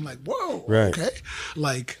 Like, I'm like, whoa, Right. okay,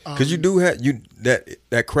 like, because you do have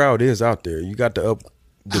that crowd is out there. You got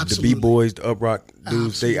the b-boys, the up rock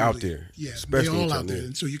dudes. They out there, yeah, especially they all in out there, Atlanta.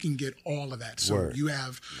 and so you can get all of that. So Word. you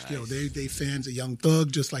have, you know, they fans of Young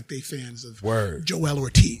Thug, just like they fans of Word. Joel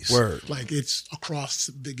Ortiz. Word. Like it's across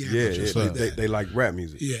the gamut. Yeah, just like that. they like rap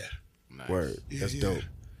music. Yeah. Nice. Word, Yeah, that's yeah. dope.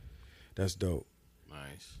 That's dope.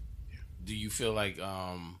 Nice. Do you feel like,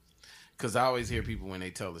 because I always hear people when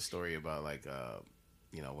they tell the story about like,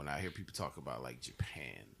 you know, when I hear people talk about like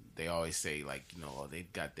Japan, they always say like, you know,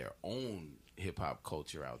 they've got their own hip hop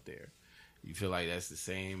culture out there. You feel like that's the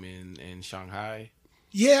same in Shanghai?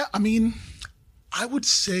 Yeah, I mean, I would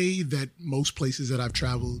say that most places that I've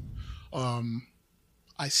traveled,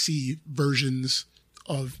 I see versions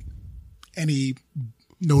of any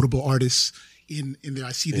notable artists in there.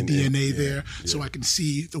 I see the DNA there, so I can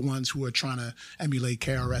see the ones who are trying to emulate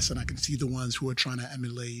KRS, and I can see the ones who are trying to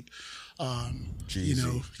emulate, you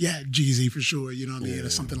know, Jeezy for sure. You know what I mean, or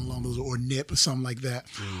something along those, or Nip or something like that.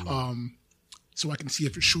 So I can see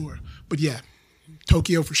it for sure. But yeah,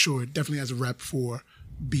 Tokyo for sure definitely has a rep for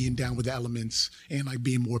being down with the elements and like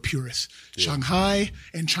being more purist. Shanghai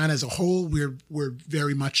and China as a whole, we're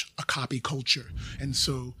very much a copy culture, and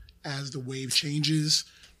so as the wave changes,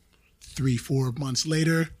 3-4 months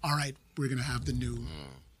later, all right, we're gonna have the new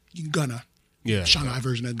Gunna, Shanghai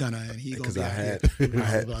version of Gunna, and he gonna Because be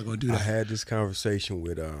I gonna do that. I had this conversation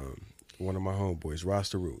with one of my homeboys,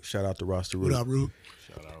 Rasta Root. Shout out to Rasta Root. What up, Root?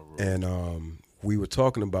 And we were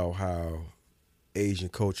talking about how Asian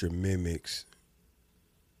culture mimics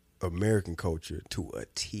American culture to a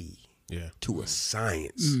T, to a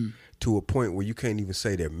science, to a point where you can't even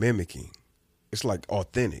say they're mimicking. It's like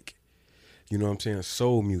authentic. You know what I'm saying?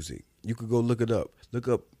 Soul music. You could go look it up. Look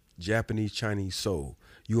up Japanese Chinese soul.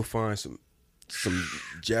 You'll find some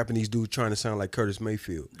Japanese dude trying to sound like Curtis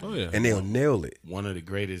Mayfield. Oh yeah, and they'll nail it. One of the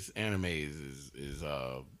greatest animes is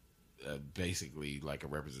basically like a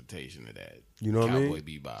representation of that. You know what I mean? Cowboy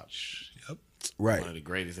Bebop. Yep. Right. One of the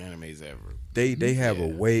greatest animes ever. They have a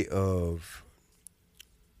way of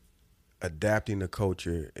adapting the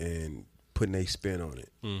culture and putting a spin on it.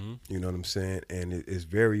 Mm-hmm. You know what I'm saying? And it's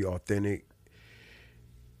very authentic.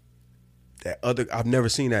 I've never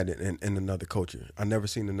seen that in another culture. I've never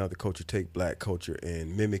seen another culture take black culture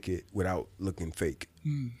and mimic it without looking fake.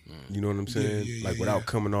 You know what I'm saying? Without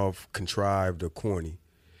coming off contrived or corny.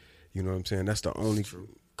 You know what I'm saying? That's the only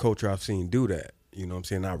culture I've seen do that. You know what I'm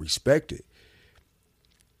saying? I respect it.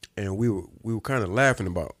 And we were kind of laughing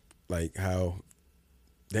about like how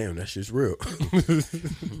damn, that shit's real.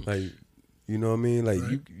 Like, you know what I mean? Like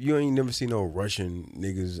you ain't never seen no Russian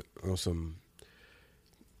niggas on some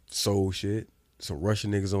soul shit. Some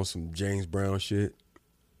Russian niggas on some James Brown shit.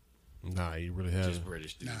 Nah, you really haven't. Just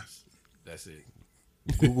British dudes. That's it.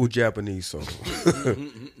 Google Japanese song.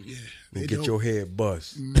 Yeah, And get your head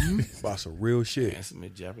bust by some real shit. And some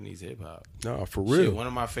Japanese hip hop. Nah, for Shit, real. one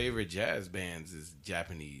of my favorite jazz bands is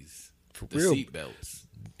Japanese. For the real. Seatbelts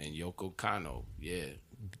and Yoko Kano. Yeah.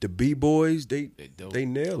 The B-boys, they dope.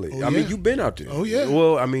 nail it. Oh, I mean, yeah. you been out there. Oh, yeah.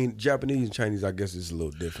 Well, I mean, Japanese and Chinese, I guess, is a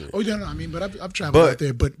little different. Oh yeah, no, I mean, but I've traveled But- out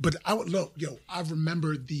there. But I would look, yo, I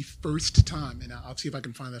remember the first time, and I'll see if I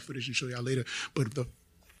can find that footage and show y'all later. But the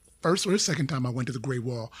first or second time I went to the Great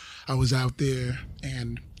Wall, I was out there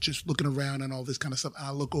and just looking around and all this kind of stuff. And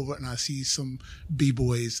I look over and I see some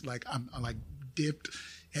b-boys, like I'm like dipped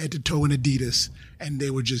head to toe in Adidas, and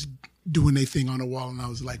they were just doing their thing on the wall. And I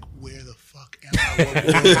was like, where the fuck am I? What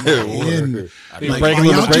world am I in? You Like, breaking are on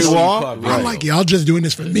the y'all Great just- Wall? I'm like, y'all just doing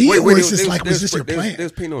this for me, or is this like, was this your plan?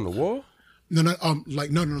 There's paint on the wall? No,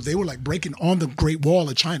 they were like breaking on the Great Wall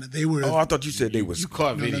of China. They were. Oh, I thought you said they was You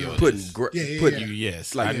caught video. of putting, this. Yeah, putting yeah.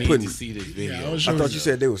 Yes. Like I need putting- to see this video. Yeah, I was I showing thought you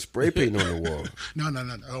said they was spray painting on the wall. No.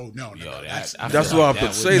 Oh no. Yo, That's I That's feel what like I'm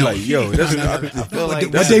that say. would- Like, yo, that's I feel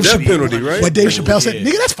like that's Dave a death Chappelle- penalty, right? But Dave Chappelle said,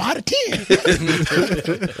 Yeah. "Nigga, that's 5 to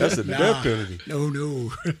 10." That's a death penalty.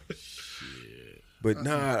 No. But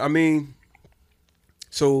nah, I mean,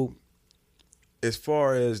 so as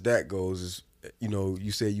far as that goes, is you know,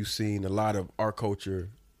 you say you've seen a lot of our culture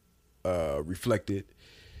reflected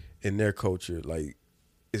in their culture. Like,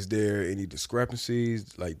 is there any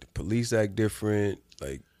discrepancies? Like, the police act different?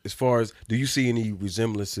 Like, as far as, do you see any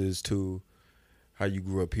resemblances to how you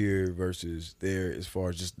grew up here versus there, as far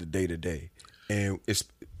as just the day to day? And it's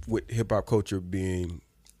with hip hop culture being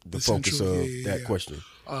the focus central, of yeah, that yeah. question.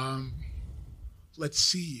 Let's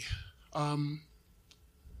see.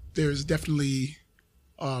 There's definitely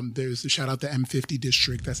there's the shout out to M50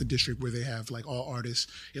 district. That's a district where they have like all artists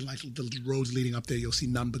and like the roads leading up there. You'll see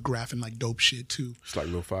none but graph and like dope shit too. It's like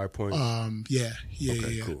little 5 points. Yeah.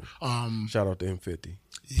 Okay, cool. Shout out to M50.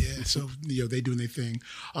 Yeah, so they doing their thing.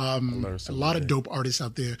 learned A something lot of today. dope artists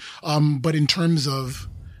out there. But in terms of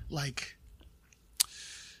like,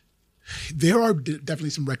 there are definitely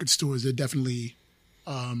some record stores. There definitely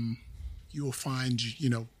you will find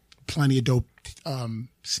plenty of dope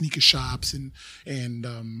sneaker shops and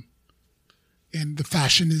the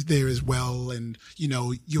fashion is there as well. And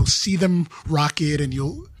you'll see them rock it, and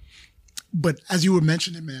but as you were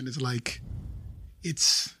mentioning, man, it's like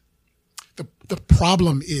it's. The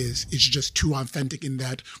problem is it's just too authentic in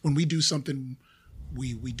that when we do something,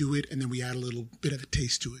 we do it and then we add a little bit of a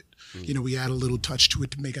taste to it. We add a little touch to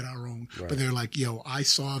it to make it our own. Right. But they're like, yo, I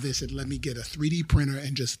saw this and let me get a 3D printer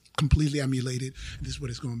and just completely emulate it. And this is what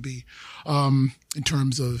it's going to be. In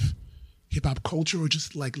terms of hip hop culture or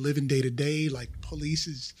just like living day to day, like police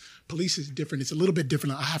is different. It's a little bit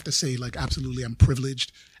different. I have to say, like, absolutely, I'm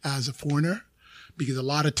privileged as a foreigner because a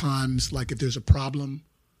lot of times, like, if there's a problem,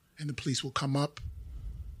 and the police will come up.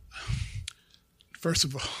 First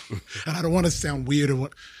of all, and I don't want to sound weird or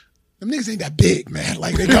what, them niggas ain't that big, man.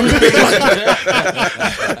 Like they come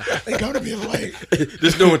to me like,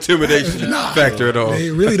 There's no intimidation factor at all.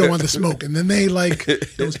 They really don't want the smoke, and then they like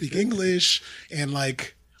don't speak English, and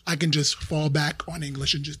like I can just fall back on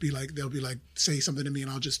English and just be like, they'll be like, say something to me,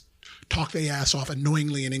 and I'll just talk their ass off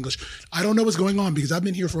annoyingly in English. I don't know what's going on because I've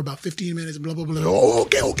been here for about 15 minutes and blah, blah, blah. Oh,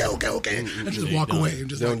 okay. And just walk away. And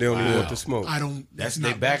just They don't even wow. want to smoke. I don't. That's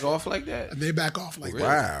not they back worth it. off like that. And they back off like that.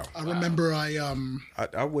 Wow. I remember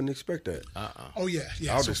I wouldn't expect that. Oh yeah.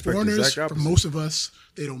 I would So expect the foreigners, exact for opposite. most of us,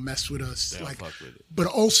 they don't mess with us. don't Like, fuck with it. but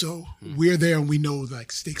also we're there and we know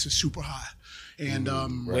like stakes are super high. And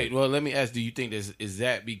Wait, well, let me ask: do you think is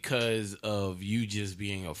that because of you just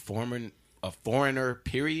being a foreigner,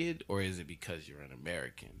 period, or is it because you're an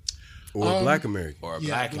American Or a black American. or a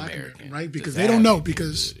yeah, black American? right? Because Does they that don't have know. anything to do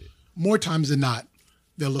Because with it? more times than not,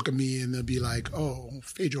 they'll look at me and they'll be like, "Oh,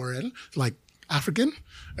 Fejorel, like African,"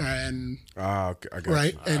 and Okay, I got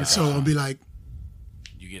right. you. And so I'll be like,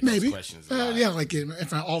 You get maybe, those questions. A lot. yeah, like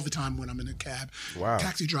if all the time when I'm in a cab, Wow.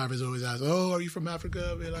 taxi drivers always ask, "Oh, are you from Africa?"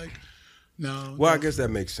 I'll be like, "No." Well, no. I guess that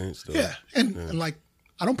makes sense, though. Yeah, and like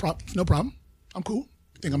I don't no problem. I'm cool.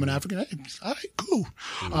 Think I'm an African? Hey, all right, cool.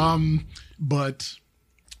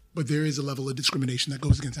 But there is a level of discrimination that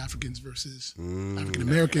goes against Africans versus African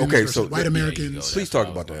Americans Okay, versus so white Americans. Please That's talk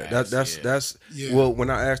what I about was that. gonna That's ask, that's yeah. well, when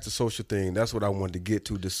I asked the social thing, that's what I wanted to get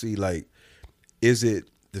to see, like, is it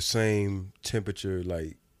the same temperature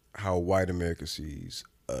like how white America sees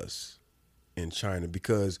us in China?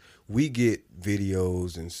 Because we get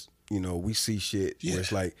videos and we see shit where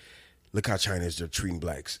it's like, look how China's they're treating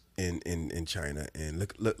blacks in China, and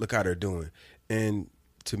look how they're doing. And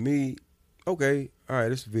to me, okay, all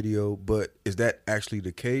right, it's a video, but is that actually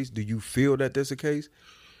the case? Do you feel that that's the case?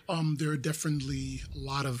 There are definitely a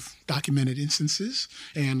lot of documented instances,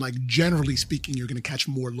 and like generally speaking, you're going to catch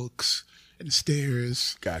more looks and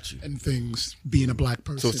stares, Got you. and things being a black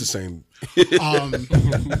person. So it's the same.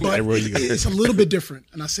 But it's a little bit different,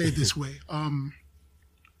 and I say it this way,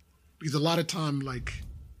 because a lot of time,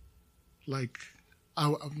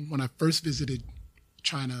 when I first visited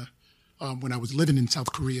China, when I was living in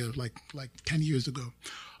South Korea, like 10 years ago,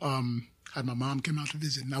 I had my mom come out to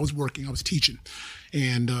visit, and I was working, I was teaching,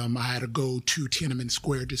 and I had to go to Tiananmen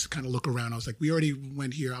Square just to kind of look around. I was like, we already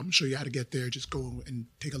went here. I'm going to show you how to get there. Just go and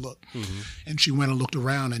take a look. And she went and looked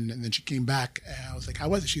around, and then she came back, and I was like, how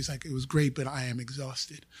was it? She's like, it was great, but I am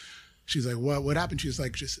exhausted. She's like, what happened? She was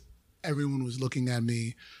like, just everyone was looking at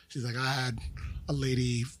me. She's like, I had a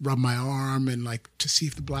lady rub my arm and like to see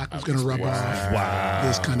if the black was going to rub off. Wow.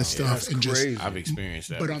 This kind of stuff. And crazy. I've experienced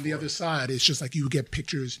that. but on the other side, it's just like you get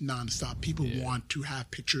pictures nonstop. People want to have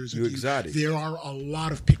pictures of You you. exotic. There are a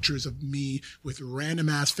lot of pictures of me with random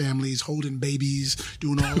ass families holding babies,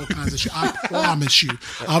 doing all kinds of shit. I promise you.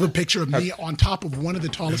 I have a picture of me on top of one of the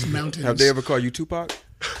tallest mountains. Have they ever called you Tupac?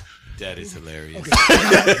 That is hilarious.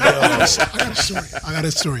 I got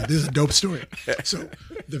a story. This is a dope story. So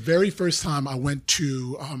the very first time I went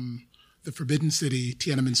to the Forbidden City,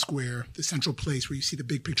 Tiananmen Square, the central place where you see the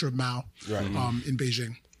big picture of Mao in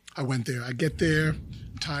Beijing, I went there. I get there.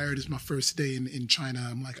 I'm tired. It's my first day in China.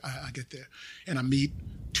 I'm like, I get there. And I meet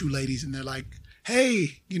two ladies, and they're like,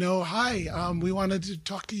 hey, hi, we wanted to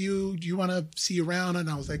talk to you. Do you want to see you around? And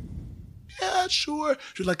I was like, yeah, sure.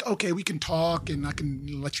 She's like, okay, we can talk, and I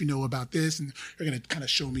can let you know about this, and they're going to kind of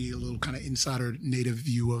show me a little kind of insider native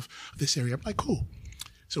view of this area. I'm like, cool.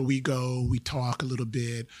 So we go, we talk a little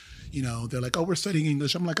bit. They're like, oh, we're studying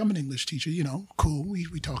English. I'm like, I'm an English teacher, cool. We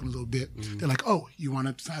talking a little bit. They're like, oh, you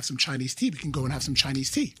want to have some Chinese tea? We can go and have some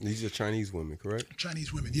Chinese tea. These are Chinese women, correct?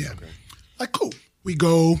 Chinese women, yeah. Okay. Like, cool. We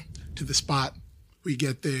go to the spot. We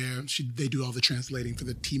get there. They do all the translating for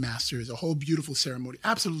the tea masters. A whole beautiful ceremony.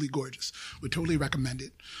 Absolutely gorgeous. Would totally recommend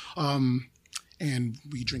it. And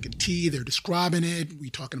we drinking tea. They're describing it.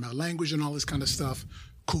 We talking about language and all this kind of stuff.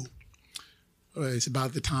 Cool. It's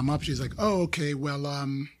about the time up. She's like, oh, okay, well,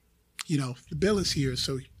 the bill is here,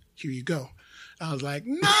 so here you go. I was like,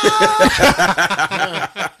 no,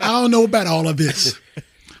 I don't know about all of this.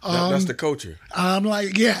 That's the culture. I'm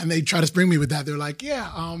like, yeah. And they try to spring me with that. They're like, yeah,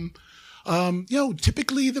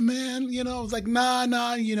 typically the man, I was like, nah,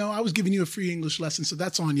 I was giving you a free English lesson, so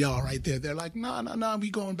that's on y'all right there. They're like, nah, we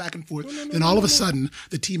going back and forth. Then all of a sudden,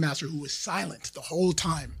 the tea master, who was silent the whole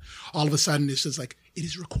time, all of a sudden it's just like, it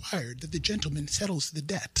is required that the gentleman settles the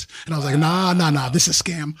debt. And I was like, nah, this is a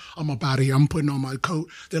scam. I'm up out of here. I'm putting on my coat.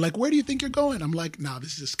 They're like, where do you think you're going? I'm like, nah,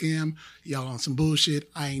 this is a scam. Y'all on some bullshit.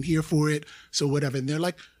 I ain't here for it. So whatever. And they're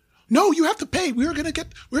like, no, you have to pay. We're gonna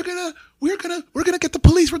get the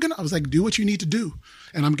police. I was like, do what you need to do.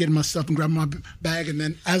 And I'm getting my stuff and grabbing my bag. And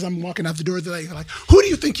then as I'm walking out the door, they're like, who do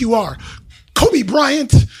you think you are? Kobe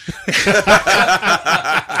Bryant. And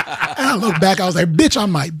I look back, I was like, bitch, I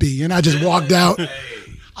might be. And I just walked out.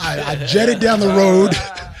 I jetted down the road,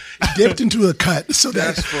 dipped into a cut. So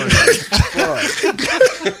That's funny.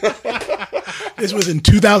 This was in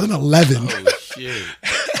 2011. Oh, shit.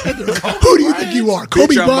 Who do you think you are?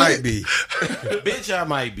 Kobe Bitch, I Bryant? might be. Bitch, I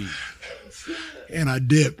might be. And I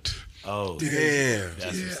dipped. Oh, Damn.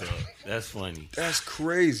 that's what's up. That's funny. That's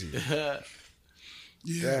crazy. Yeah.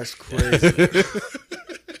 That's crazy.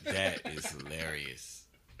 That is hilarious.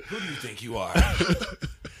 Who do you think you are?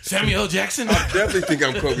 Samuel L. Jackson? Definitely think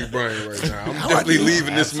I'm Kobe Bryant right now. I'm definitely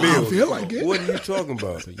leaving this I meal. feel like it. What are you talking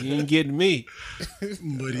about? You ain't getting me.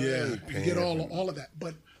 But yeah, you get all of that.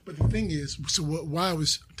 But the thing is, so why I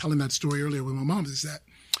was telling that story earlier with my mom is that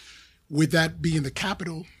with that being the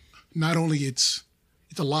capital, not only it's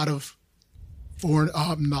a lot of foreign,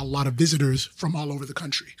 not a lot of visitors from all over the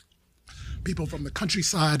country. People from the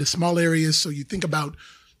countryside, the small areas. So you think about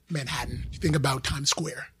Manhattan, you think about Times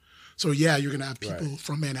Square. So yeah, you're gonna have people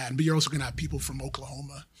from Manhattan, but you're also gonna have people from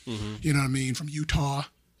Oklahoma. You know what I mean? From Utah.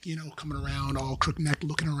 Coming around all crook-necked,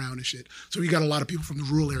 looking around and shit. So you got a lot of people from the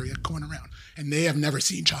rural area going around, and they have never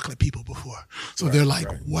seen chocolate people before. So they're like,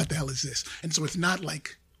 "What the hell is this?" And so it's not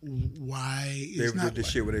like, why? They It's ever not did the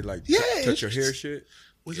like, shit where they like Yeah, touch your it's hair just- shit?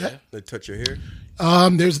 Was that? They touch your hair?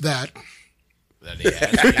 There's that. Are they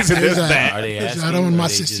asking? There's that. Are they There's asking? that on Or my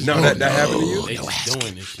they sisters. just- No, that happened to you? They No just asking.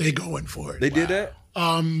 doing this shit. They going for it. They did that?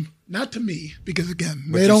 Not to me, because again,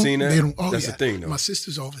 But they you don't. seen that? They don't. Oh, That's yeah. the thing, though. My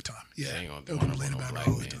sisters all the time. Yeah, They ain't gonna they'll wanna complain run no about it black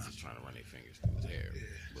all the man time. just trying to run their fingers through his hair.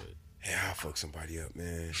 But Yeah, I'll fuck somebody up,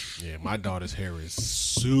 man. Yeah, my daughter's hair is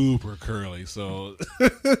super curly, so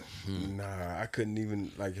Nah, I couldn't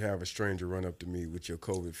even like have a stranger run up to me with your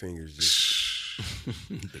COVID fingers. Just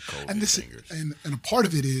the cold And this, fingers. and a part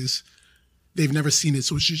of it is they've never seen it,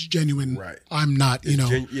 so it's just genuine. Right. I'm not, you know.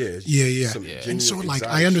 it's yeah. some Yeah. And so, genuine like,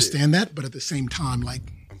 exotic I understand shit. that, but at the same time, like,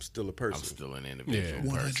 I'm still a person. I'm still an individual Yeah.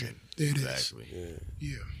 person. 100. There it is. Exactly.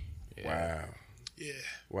 yeah, Wow, yeah.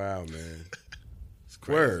 wow, man. It's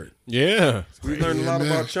crazy. Word. yeah. We learned a lot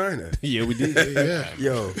man. about China. Yeah, we did. Yeah.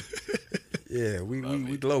 Yo, yeah, we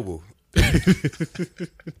global.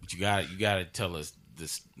 But you gotta tell us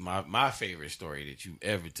this. My favorite story that you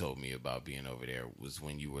ever told me about being over there was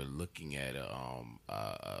when you were looking at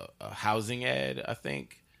a housing ad, I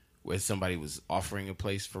think, where somebody was offering a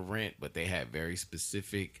place for rent, but they had very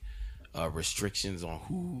specific restrictions on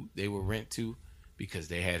who they would rent to because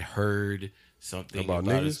they had heard something About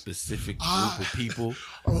about a niggas? specific group of people.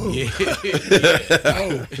 Oh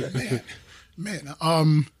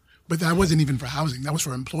man. But that wasn't even for housing. That was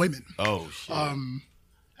for employment. Oh shit!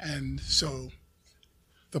 And so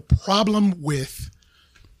the problem with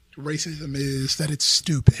racism is that it's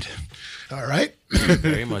stupid. All right?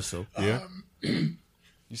 Very much so. Yeah.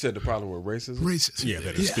 You said the problem with racism? Racism. Yeah,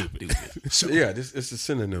 that is stupid. So Yeah, it's a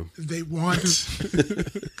synonym. they want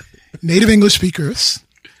native English speakers.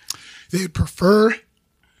 They prefer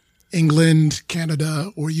England,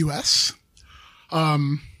 Canada, or US.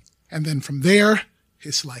 And then from there,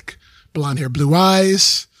 it's like blonde hair, blue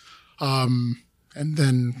eyes. And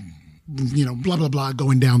then, you know, blah, blah, blah,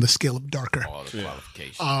 going down the scale of darker. All the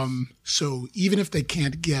qualifications. So even if they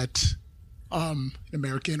can't get an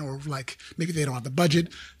American, or like maybe they don't have the budget,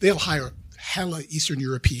 they'll hire hella Eastern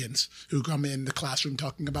Europeans who come in the classroom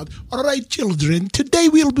talking about, all right, children, today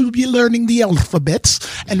we'll be learning the alphabets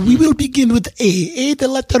and we will begin with A, the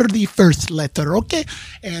letter, the first letter, okay?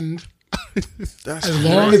 And That's as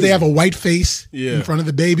long as they have a white face Yeah. in front of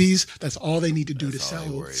the babies, that's all they need to do to all they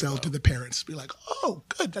worry sell about. to the parents. Be like, oh,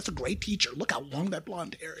 good, that's a great teacher. Look how long that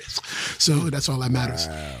blonde hair is. So that's all that matters.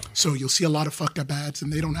 So you'll see a lot of fucked up ads,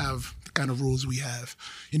 and they don't have the kind of rules we have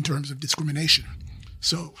in terms of discrimination.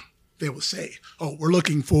 So they will say, oh, we're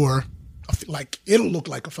looking for, like, it'll look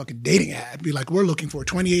like a fucking dating ad. Be like, we're looking for a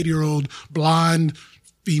 28-year-old blonde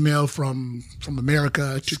female from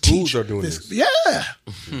America to Schools teach are doing this. Yeah.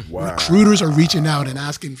 Wow. Recruiters are reaching out and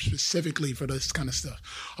asking specifically for this kind of stuff.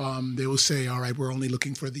 They will say, all right, we're only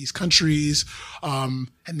looking for these countries. And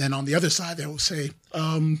then on the other side, they will say,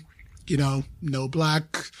 you know, no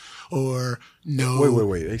black or no.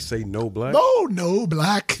 Wait. They say no black? No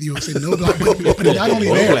black. You'll say no black, but not only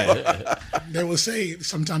there. They will say,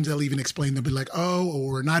 sometimes they'll even explain, they'll be like, oh,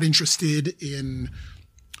 or we're not interested in.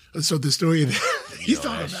 So the story that he's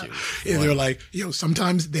talking about, and they're like,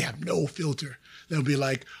 sometimes they have no filter. They'll be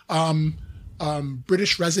like,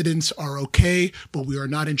 British residents are okay, but we are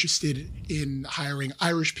not interested in hiring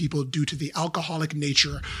Irish people due to the alcoholic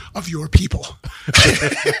nature of your people.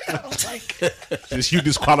 Just you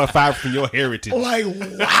disqualified from your heritage. Like,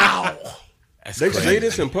 wow. That's They crazy. say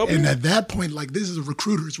this in public? And at that point, like, this is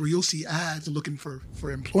recruiters where you'll see ads looking for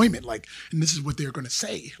employment, like, and this is what they're going to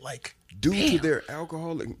say, like, Due to their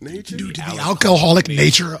alcoholic nature? due to the alcoholic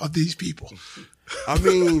nature of these people. I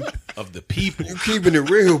mean, of the people. you keeping it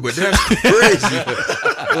real, but that's crazy.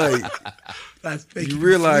 Like, That's you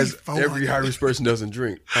realize free phone. every Irish person doesn't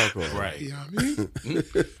drink alcohol. Right. You know what I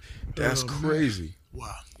mean? That's crazy.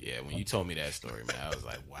 Wow. Yeah, when you told me that story, man, I was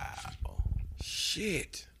like, wow.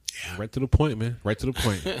 Shit. Right to the point, man. Right to the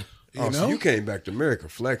point. Oh, so know? you came back to America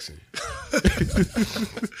flexing.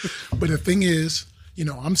 But the thing is,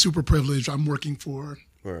 I'm super privileged. I'm working for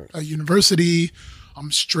Right. a university.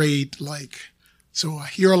 I'm straight. Like, so I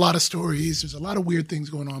hear a lot of stories. There's a lot of weird things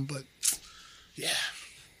going on, but yeah,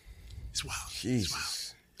 it's wild.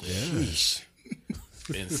 Jesus. Sheesh.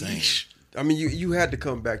 Insane. I mean, you had to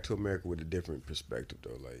come back to America with a different perspective,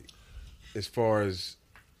 though. Like, as far as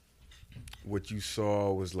what you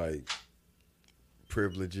saw was like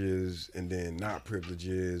privileges and then not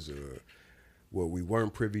privileges, or what we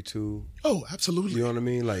weren't privy to. Oh, absolutely. You know what I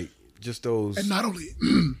mean? Like, just those. And not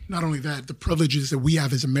only that, the privileges that we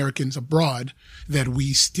have as Americans abroad, that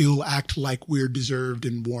we still act like we're deserved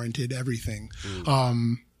and warranted everything.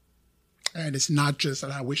 And it's not just,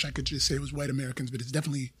 and I wish I could just say it was white Americans, but it's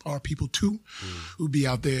definitely our people too, who be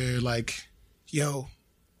out there like,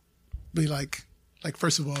 be like, Like,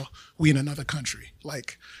 first of all, we in another country,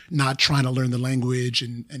 like not trying to learn the language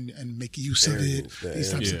and make use of it,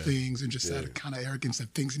 these types of things, and just that kind of arrogance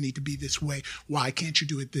that things need to be this way. Why can't you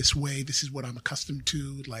do it this way? This is what I'm accustomed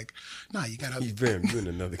to. Like, nah, you gotta. You're in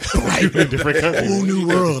another country. Right, Different country. whole new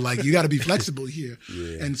world. Like, you got to be flexible here.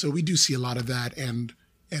 And so we do see a lot of that, and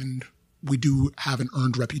we do have an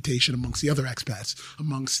earned reputation amongst the other expats,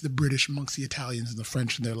 amongst the British, amongst the Italians and the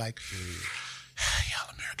French, and they're like, y'all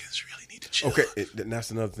Americans really need to chill. Okay, and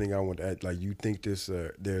that's another thing I want to add. Like, you think there's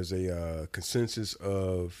a consensus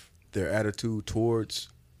of their attitude towards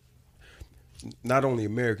not only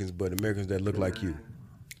Americans, but Americans that look like you?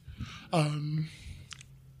 I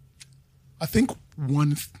think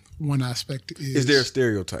one aspect Is there a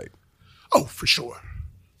stereotype? Oh, for sure.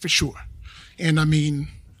 And I mean,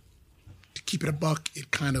 to keep it a buck,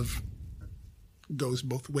 it kind of goes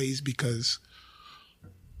both ways because,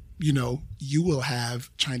 you know, you will have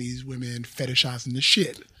Chinese women fetishizing the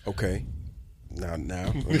shit. Okay. Now,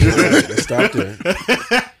 let's stop there.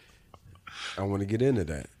 I want to get into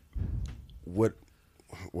that. Well,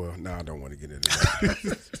 no, I don't want to get into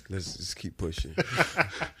that. Let's just keep pushing.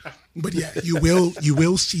 But yeah, you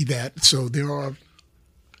will see that. So there are,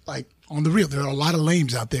 like, on the real, there are a lot of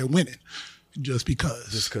lames out there winning just because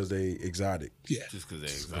they exotic. Yeah. Just because they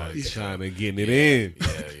exotic. Trying to get it in.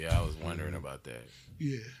 Yeah, I was wondering about that.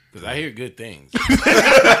 Yeah. Because I hear good things.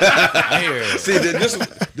 I hear. See, this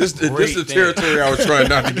is the territory I was trying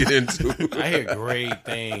not to get into. I hear great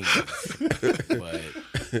things, but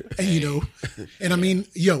And you know, and I mean,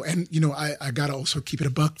 and you know, I gotta also keep it a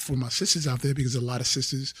buck for my sisters out there because a lot of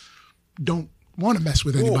sisters don't want to mess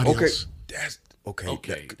with anybody else. That's okay.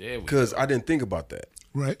 Okay, there we Because go. I didn't think about that.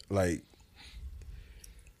 Right. Like,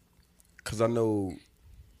 because I know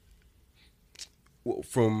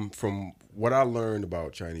from what I learned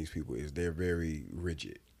about Chinese people is they're very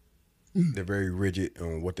rigid. They're very rigid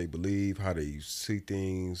on what they believe, how they see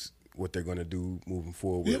things, what they're going to do moving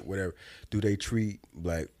forward, whatever. Do they treat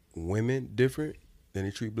black women different than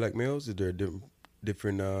they treat black males? Is there a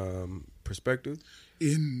different perspective?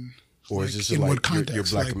 Or is this in like what context? you're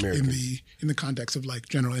black like American? in the context of like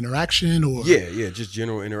general interaction, or Yeah, just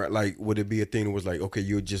general interact. Like, would it be a thing that was like, okay,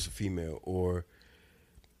 you're just a female, or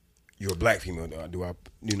you're a black female? Do I,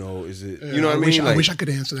 is it, you know what I mean? I wish I could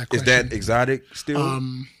answer that Is question. that exotic still?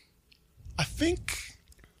 I think,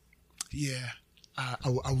 I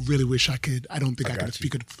really wish I could. I don't think I could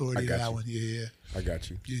speak with authority to that one. Yeah. I got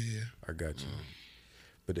you. Yeah. I got you.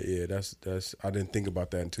 But yeah, that's. I didn't think about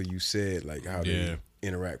that until you said like how they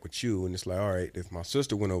interact with you, and it's like, all right, if my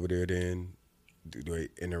sister went over there, then do they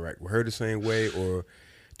interact with her the same way, or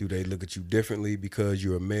do they look at you differently because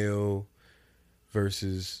you're a male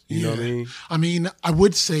versus you know what I mean? I mean, I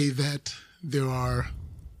would say that there are.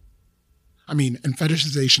 I mean, and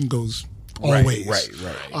fetishization goes always. Right.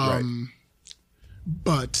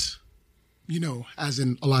 But, as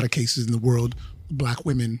in a lot of cases in the world, black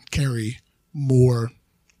women carry more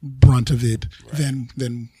brunt of it than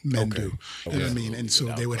men do. You know what I mean? And so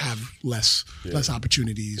they would have less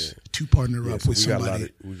opportunities to partner up with somebody.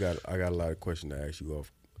 I got a lot of questions to ask you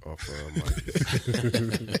off mic.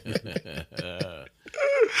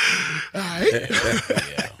 All right.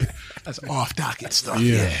 That's off docket stuff.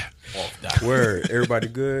 Yeah. off docket. Word. Everybody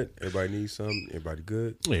good? Everybody needs something? Everybody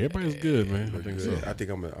good? Yeah, everybody's good, man. I think so. I think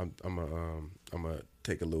I'm gonna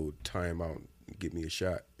take a little time out and get me a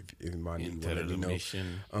shot. If my need Into one, let the me know.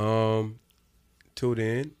 mission. Till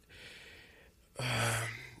then,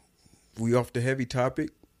 we off the heavy topic.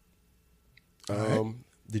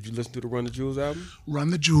 Did you listen to the Run the Jewels album? Run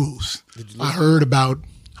the Jewels. Did you I listen? heard about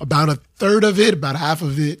a third of it, about half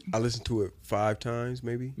of it. I listened to it 5 times,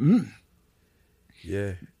 maybe.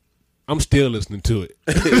 Yeah. I'm still listening to it.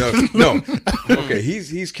 No. Okay,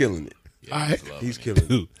 he's killing it. Yeah, All I right. was loving He's it.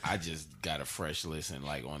 killing it. I just got a fresh listen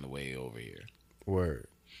like on the way over here. Word.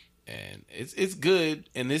 And it's good.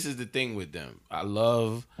 And this is the thing with them. I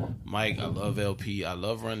love Mike. I love LP. I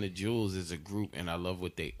love Run the Jewels as a group, and I love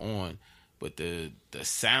what they on. But the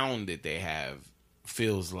sound that they have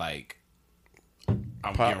feels like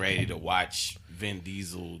I'm Pop. getting ready to watch Vin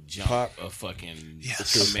Diesel jump Pop. a fucking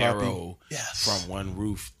Yes. Camaro Yes. from one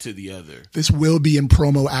roof to the other. This will be in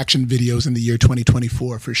promo action videos in the year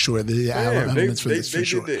 2024 for sure. The elements for this for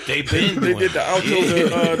sure. They been They doing did the it.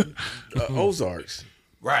 outro to Ozarks.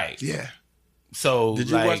 Right. Yeah. So Did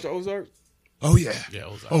you like, watch the Ozarks? Oh yeah. Yeah,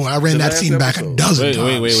 it was Oh, I ran The that last scene back a episode. dozen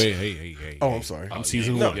Wait, times. Hey. Oh, I'm sorry. I'm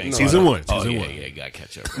season yeah, one. no, Season one. Oh, Season yeah, one. yeah, gotta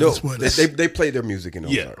catch up. No, what- they played their music in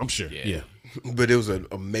Yeah, Ozarks. I'm sure. Yeah. Yeah. But it was an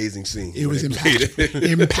amazing scene. It when was they played it.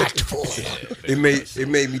 impactful. It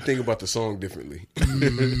made me think about the song differently.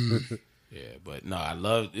 Yeah, but no, I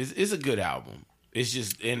love it's a good album. It's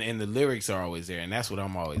just and the lyrics are always there, and that's what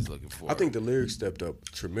I'm always looking for. I think the lyrics stepped up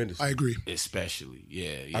tremendously. I agree. especially,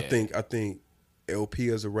 yeah. I think LP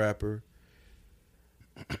as a rapper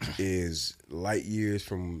is light years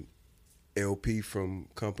from LP from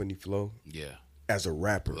Company Flow yeah, as a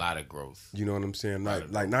rapper. a lot of growth. You know what I'm saying?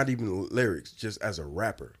 Not even lyrics, just as a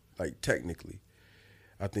rapper. Like technically,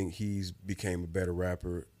 I think he's became a better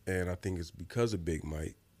rapper, and I think it's because of Big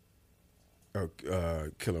Mike or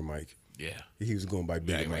Killer Mike. Yeah, He was going by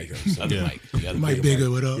Big Mike. Other Mike, the other Mike Big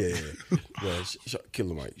Bigger, what up? Yeah, well,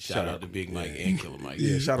 Killer Mike. Shout out to Big Mike and Killer Mike.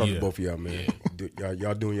 Yeah, shout out Yeah. to both of y'all, man.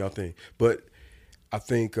 Y'all doing y'all thing. But I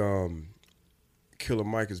think Killer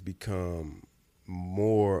Mike has become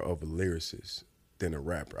more of a lyricist than a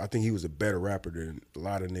rapper. I think he was a better rapper than a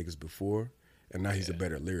lot of niggas before, and now he's a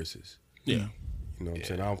better lyricist. Yeah. You know what I'm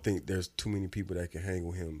saying? I don't think there's too many people that can hang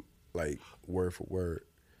with him like word for word.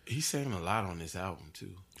 He's saying a lot on this album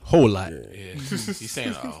too. Whole lot. Yeah, he's saying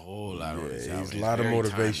a whole lot on this album. He's a It's lot of very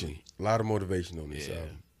motivation. timely. A lot of motivation on this Yeah.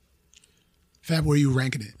 album. Fab, where are you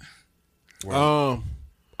ranking it?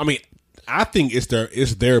 I mean, I think it's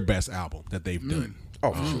their best album that they've done.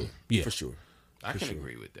 Oh, for sure. Yeah. For sure. I can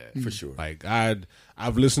agree with that. For sure. Like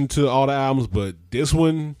I've listened to all the albums, but this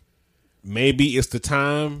one, maybe it's the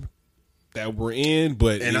time that we're in.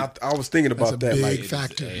 But And I was thinking That's a about that. big Like,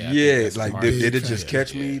 factor. I think yeah, that's like smart. did it Big just factor.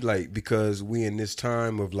 catch me? Like because we in this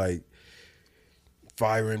time of like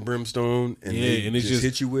fire and brimstone, and Yeah, they and it's just just-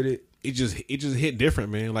 hit you with it. it just hit different,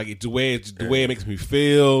 man. Like the way it makes me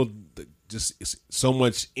feel. Just it's so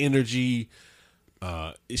much energy.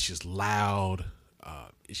 It's just loud.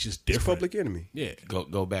 It's just It's different. Public Enemy. Yeah.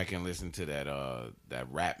 Go back and listen to that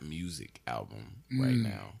rap music album right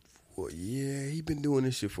now. Well, yeah, he been doing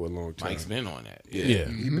this shit for a long time. Mike's been on that. Yeah.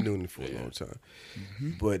 He been doing it for a long time.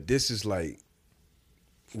 But this is like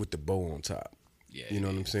with the bow on top. Yeah, You know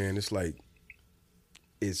what I'm saying? It's like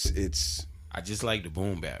it's I just like the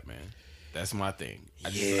boom bap, man. That's my thing.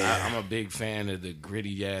 Yeah. I'm a big fan of the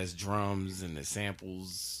gritty ass drums and the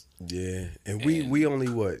samples. yeah. And we only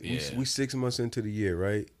what? Yeah. We 6 months into the year,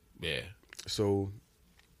 right? Yeah, So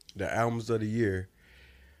the albums of the year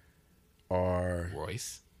are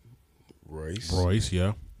Royce, Royce,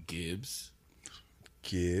 yeah. Gibbs,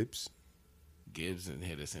 Gibbs. and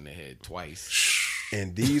hit us in the head twice.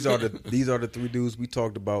 And these are the three dudes we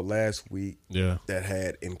talked about last week Yeah. that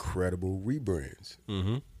had incredible rebrands.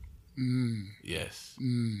 Yes,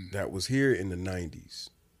 That was here in the 90s.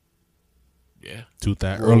 yeah.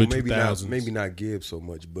 Early maybe 2000s. maybe not Gibbs so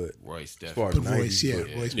much, but Royce as far definitely. as The voice, 90s,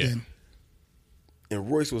 yeah. but- Royce Yeah. Ben. and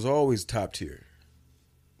Royce was always top tier.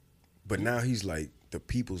 But now he's like the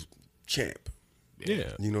people's champ.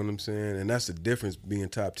 Yeah. You know what I'm saying? And that's the difference being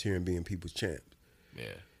top tier and being people's champ.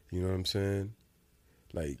 Yeah, You know what I'm saying?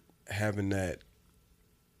 Like having that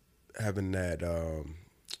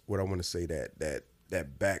what I want to say,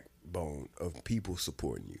 that backbone of people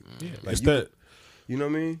supporting you. Yeah. Like It's you, that. you know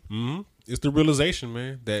what I mean? It's the realization,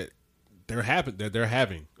 man, that they're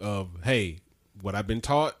having of, hey, what I've been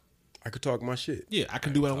taught. I could talk my shit. Yeah, I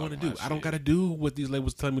can do what I want to do. I don't got to do what these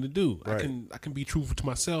labels tell me to do. Right. I can be truthful to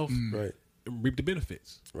myself Right. and reap the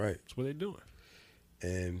benefits. Right. That's what they're doing.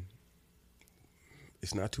 And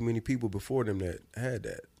it's not too many people before them that had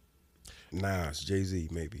that. Nas, Jay-Z,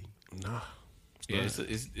 maybe. Nah. yeah.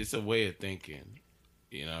 It's a way of thinking.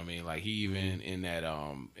 You know what I mean? Like he even in that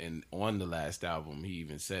and on the last album, he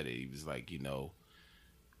even said it. He was like,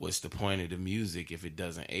 what's the point of the music if it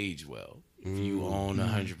doesn't age well? If you own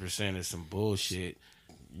 100% of some bullshit,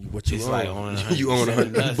 What you it's own? like owning 100% You own of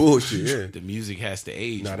 100 nothing. bullshit, yeah. The music has to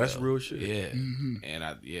age. Nah, that's well. real shit. Yeah, and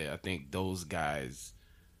I think those guys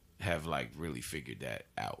have like really figured that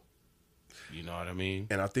out. You know what I mean?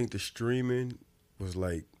 And I think the streaming was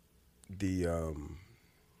like the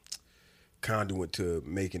conduit to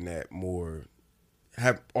making that more,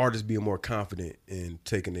 have artists being more confident in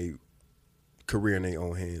taking a career in their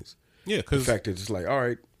own hands. Yeah, The because fact that it's like, all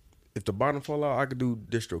right, if the bottom fall out, I could do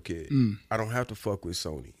DistroKid. I don't have to fuck with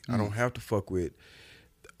Sony. I don't have to fuck with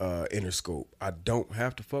Interscope. I don't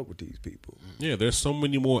have to fuck with these people. yeah, there's so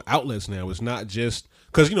many more outlets now. It's not just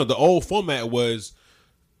because the old format was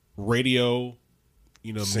radio,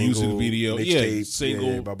 music video, mixtape,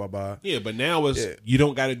 single, yeah, blah, blah, blah. Yeah, but now it's Yeah. you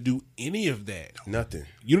don't got to do any of that. Nothing.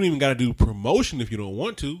 You don't even got to do promotion if you don't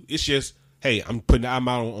want to. It's just, hey, I'm putting the album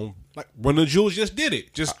out on like Run the Jewels just did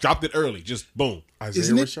it. Just dropped it early. Just boom. Isaiah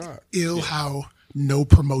Isn't it Rashad. ill how no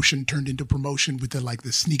promotion turned into promotion with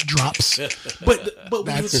the sneak drops? But when you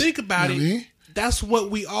That's- think about you know what I it, mean? that's what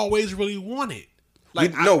we always really wanted.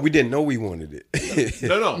 Like, we didn't know we wanted it.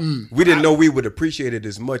 no. We didn't know we would appreciate it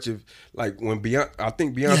as much if, like, when Beyonce, I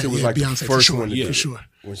think Beyonce was like Beyonce, the for first sure, one to do for it. sure.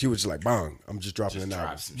 When she was just like, bang, I'm just dropping an album.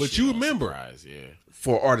 Drop some But shit you on remember. surprise, yeah.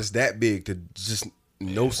 For an artist that big to just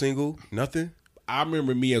no single, nothing. I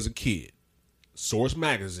remember me as a kid, Source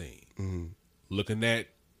Magazine, looking at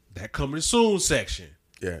that coming soon section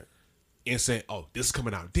Yeah. and saying, "Oh, this is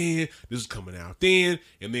coming out then. This is coming out then,"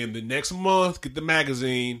 and then the next month get the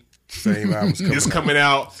magazine. Same albums coming It's out. coming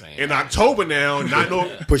out Same in October now. Not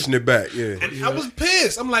no. Pushing it back, yeah. And I was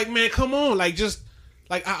pissed. I'm like, man, come on, like just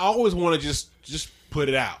like I always want to just put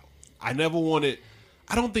it out. I never wanted.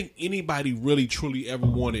 I don't think anybody really truly ever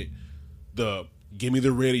wanted the give me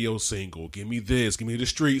the radio single, give me this, give me the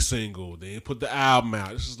street single, then put the album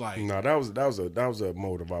out. It's just like No, that was a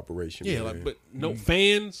mode of operation. yeah, man. like but no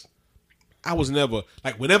fans. I was never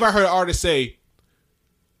like whenever I heard an artist say,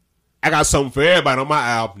 "I got something for everybody on my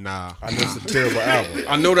album." Nah, I know it's a terrible album.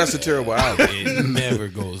 I know that's a terrible album. It never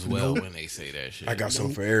goes well when they say that shit. I got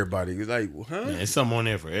something for everybody. It's like, huh? Man, there's something on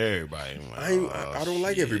there for everybody. I'm like, I don't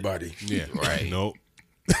like shit. everybody. yeah, Right. Nope.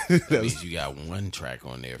 That means you got one track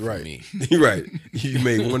on there for Right. me. Right. You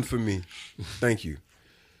made one for me. Thank you.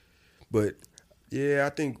 But yeah, I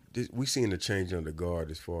think we seen a change on the guard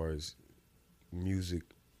as far as music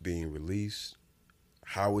being released,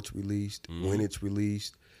 how it's released, when it's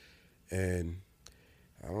released, and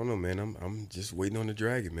I don't know, man. I'm just waiting on the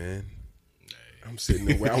dragon, man. I'm sitting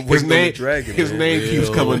there. I'm waiting on the dragon. his man. name keeps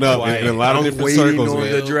Real coming up quiet. in a lot of I'm different waiting circles. on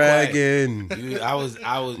Man. the Real dragon. Dude, I was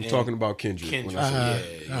I'm talking about Kendrick. Kendrick. when I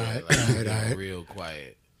say- Yeah, all right, like, all right. real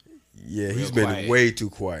quiet. Yeah, he's Real been quiet. way too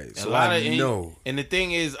quiet. So I know. And the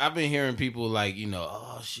thing is, I've been hearing people like,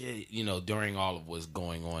 oh shit, during all of what's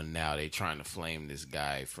going on now, they trying to flame this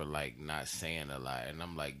guy for like not saying a lot, and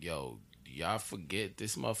I'm like, yo, do y'all forget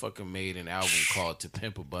this motherfucker made an album called "To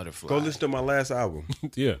Pimp a Butterfly"? Go listen to my last album.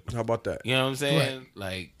 Yeah, How about that? You know what I'm saying?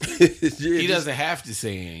 Like, Yeah, he just- doesn't have to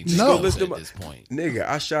say anything. No. at Listen to my- this point. Nigga,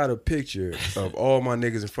 I shot a picture of all my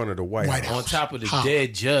niggas in front of the White White House. On top of the Huh.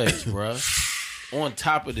 dead judge, bruh. On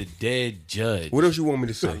top of the dead judge. What else you want me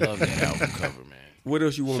to say? I love that album cover, man. What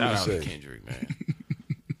else you want Shout me out to to say? Kendrick,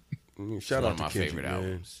 man. Shout One out of to my Kendrick, favorite man.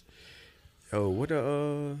 albums. Yo, what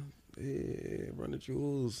Run the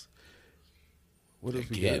Jewels. What else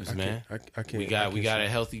we Gibbs, got? man. I can't. We got a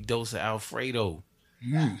healthy dose of Alfredo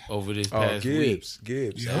over this Oh, past week.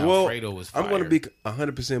 Gibbs. Yeah, Well, Alfredo was I'm going to fire.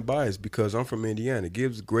 be 100% biased because I'm from Indiana.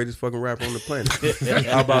 Gibbs, the greatest fucking rapper on the planet.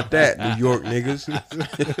 How about that, New York niggas?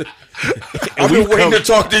 I've been waiting to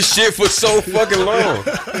talk this shit for so fucking long.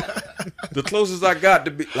 The closest I got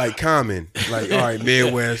to be like Common, like all right,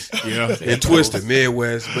 Midwest, yeah. and Twister,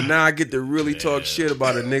 Midwest. But now I get to really talk shit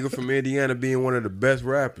about a nigga from Indiana being one of the best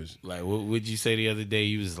rappers. Like, what would you say the other day?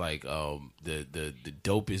 You was like, the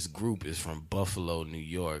dopest group is from Buffalo, New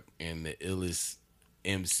York, and the illest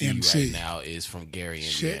MC right now is from Gary,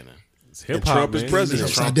 Shit. Indiana. It's And hip hop. Trump is president.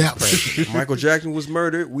 Upside down. Michael Jackson was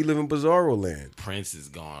murdered. We live in Bizarro land. Prince is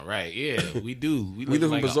gone, right? Yeah, we do. We live in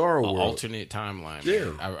like Bizarro a world. alternate timeline.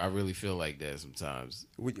 Yeah. Man. I really feel like that sometimes.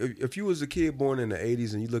 If you was a kid born in the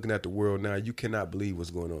 80s and you looking at the world now, you cannot believe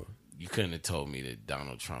what's going on. You couldn't have told me that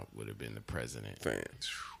Donald Trump would have been the president.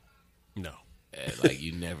 Fans. No. Like,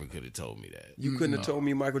 you never could have told me that. You couldn't have told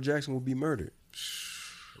me Michael Jackson would be murdered.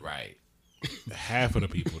 Right. Half of the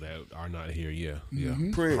people that are not here, yeah.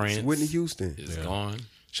 Prince, Whitney Houston. Is gone.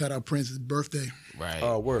 Shout out Prince's birthday Right.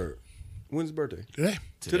 Oh, word. When's his birthday? today.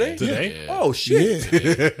 Today? Today? Yeah. Oh, shit.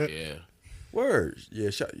 Yeah. Word. Yeah,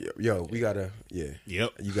 yo, we gotta, yeah.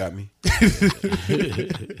 Yep. You got me.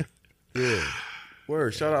 Yeah.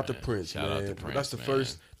 Word. Shout out to Prince, Shout man. out to Prince, That's the man.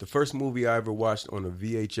 the first movie I ever watched on a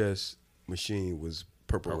VHS machine was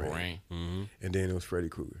Purple Purple Rain. Rain. And then it was Freddy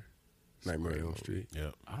Krueger. Nightmare on Elm Street.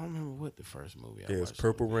 Yep. I don't remember what the first movie I Yeah, it's watched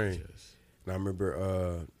Purple was. Rain. And I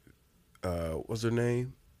remember what's her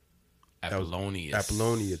name? Apollonius.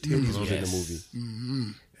 Apollonia Tibbs was in the Yes.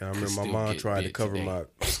 movie. And I remember my still mom get tried to bit cover today.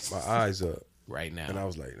 my eyes up. Right now. And I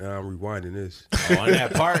was like, nah, I'm rewinding this. Oh, on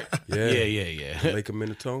that part? Yeah. Yeah. Lake of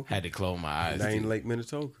Minnetonka. Had to close my eyes. That ain't too. Lake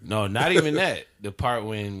Minnetonka. No, not even that. The part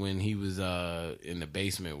when he was in the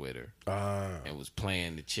basement with her and was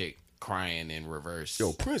playing the chick crying in reverse.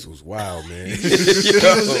 Yo, Prince was wild, man.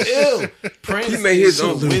 Ill. Prince He made his is a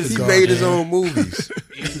own. He wizard. made his own movies.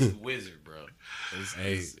 He's a wizard, bro.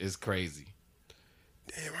 It's crazy.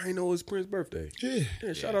 Damn, I didn't know it was Prince's birthday.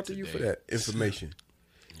 Yeah. Shout out to you for today. that information.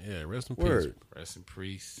 Yeah, rest in Word, peace. Rest in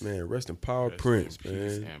peace. man. Rest in power, Rest Prince, in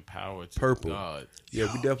peace man. and power to Purple. God. Yeah,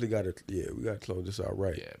 we definitely got to. Yeah, we got to close this out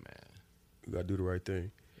right. Yeah, man. We got to do the right thing.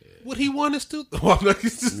 Yeah. What he want us to? Oh, I'm like,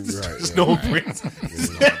 just no Prince. Prince,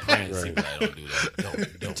 he like, don't do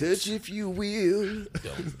that. Don't Touch if you will.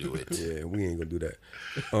 don't do it. Yeah, we ain't gonna do that.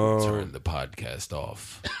 Turn the podcast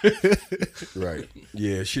off. Right.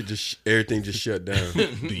 Yeah, shit just everything just shut down.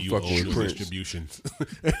 Do you Fucking own with the Prince. distributions?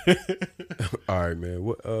 All right, man.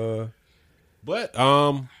 What But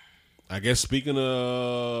I guess speaking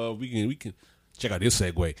of, we can check out this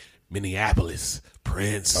segue. Minneapolis,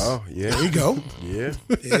 Prince. oh yeah. There you go. Yeah.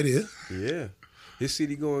 There it is. Yeah. His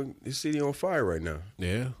city on fire right now.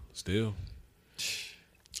 Yeah, still.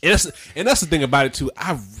 And that's the thing about it too.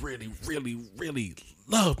 I really, really, really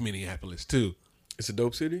love Minneapolis too. It's a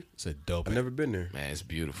dope city. It's a dope. I've never been there. Man, it's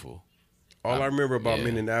beautiful. All I remember about yeah.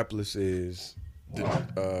 Minneapolis is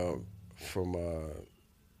from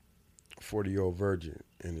 40-Year-Old Virgin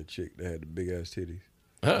and the chick that had the big ass titties.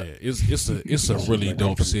 Yeah, it's a really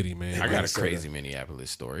dope city, man. I got a crazy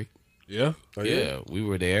Minneapolis story. Yeah. Oh, Yeah, we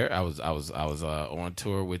were there. I was on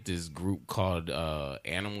tour with this group called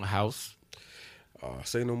Animal House.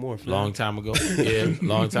 Say no more. Fam. Long time ago. Yeah,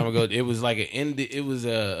 long time ago. It was like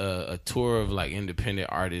a tour of like independent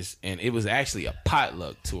artists, and it was actually a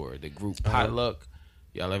potluck tour. The group Potluck.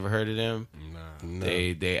 Y'all ever heard of them? No.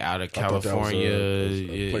 They out of I thought that was California.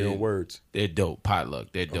 a play on words. They're dope.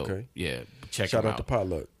 Potluck. They're dope. Okay. Yeah, check Shout them out to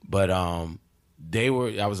Potluck. But I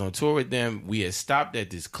was on tour with them. We had stopped at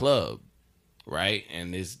this club, right?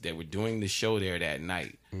 And they were doing the show there that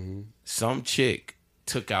night. Mm-hmm. Some chick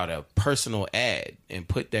took out a personal ad and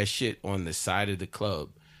put that shit on the side of the club.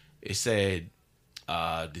 It said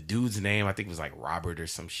the dude's name, I think it was like Robert or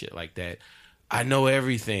some shit like that. I know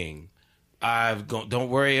everything. Don't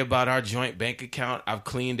worry about our joint bank account. I've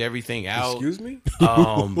cleaned everything out. Excuse me?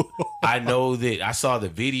 I know that I saw the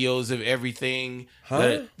videos of everything.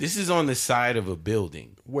 Huh? This is on the side of a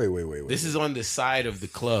building. Wait. This is on the side of the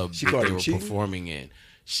club She that caught they him were cheating? performing in.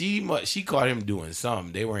 She caught him doing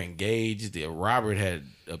something. They were engaged. Robert had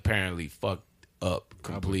apparently fucked up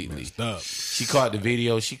completely. Messed up. She caught the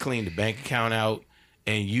video. She cleaned the bank account out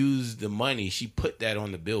and used the money. She put that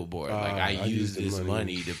on the billboard. Like, I used the this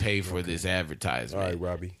money to pay for this advertisement. All right,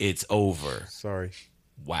 Robbie. It's over. Sorry.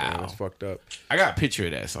 Wow. Man, that's fucked up. I got a picture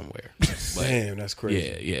of that somewhere. But Damn, that's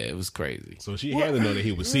crazy. yeah, it was crazy. So she had to know that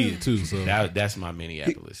he would see it too. So That's my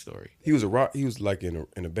Minneapolis story. He was he was like in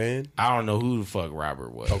a band. I don't know who the fuck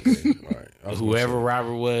Robert was. Okay, all right. I was gonna Whoever say,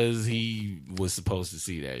 Robert was, he was supposed to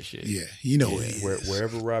see that shit. Yeah, you know what he is.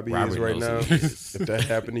 wherever Robbie Robert is right knows now, who he is. if that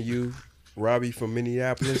happened to you, Robbie from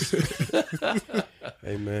Minneapolis,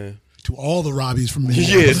 hey man, To all the Robbies from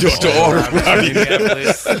Minneapolis. yeah, to all the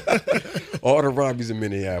Minneapolis. all the Robbies in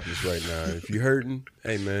Minneapolis right now. If you hurting,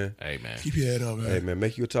 hey man, Hey man, Keep your head up, man. hey man,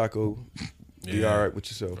 make you a taco. Be Yeah. all right with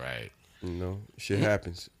yourself. right? You know, shit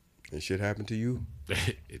happens, and shit happened to you.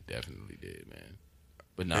 It definitely did, man.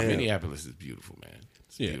 But no, Damn. Minneapolis is beautiful, man.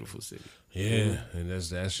 It's a Yeah. beautiful city. yeah, and that's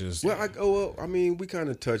just Well, I mean, we kind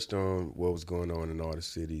of touched on what was going on in all the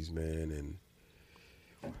cities, man,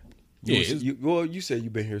 and yeah. you said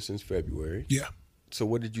you've been here since February. Yeah. So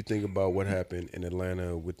what did you think about what happened in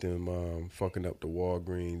Atlanta with them fucking up the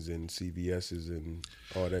Walgreens and CVS's and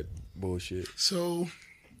all that bullshit? So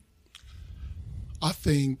I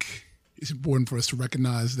think it's important for us to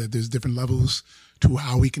recognize that there's different levels to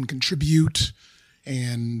how we can contribute.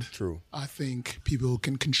 And True. I think people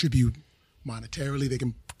can contribute monetarily. They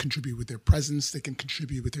can contribute with their presence. They can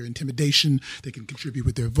contribute with their intimidation. They can contribute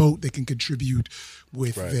with their vote. They can contribute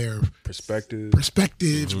with Right. their Perspective.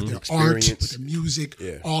 perspectives, with their art, Experience. with their music,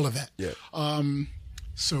 Yeah. all of that. Yeah.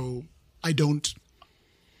 So I don't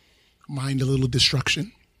mind a little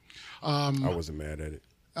destruction. I wasn't mad at it.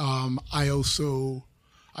 I'm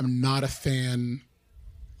not a fan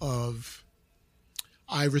of,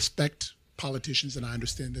 I respect politicians and I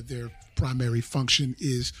understand that their primary function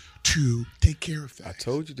is to take care of I things.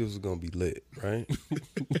 told you this was gonna be lit, right?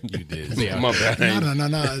 You did. My bad.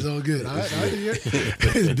 No, it's all good. I hear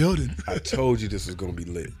it's building. I told you this was gonna be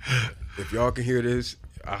lit. If y'all can hear this,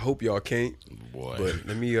 I hope y'all can't. Boy. But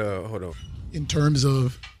let me hold on. In terms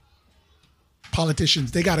of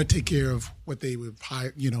politicians, they got to take care of what they were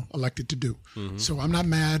elected to do. So I'm not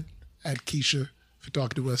mad at Keisha for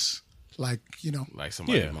talking to us like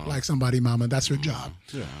somebody, Yeah. mom. like somebody mama. That's her job.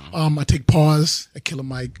 I take pause at Killer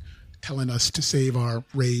Mike telling us to save our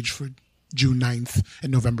rage for June 9th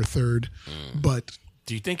and November 3rd. But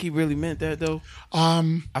Do you think he really meant that though?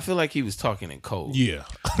 I feel like he was talking in code. Yeah.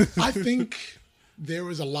 I think there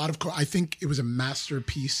was a lot of, I think it was a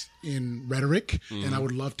masterpiece in rhetoric. And I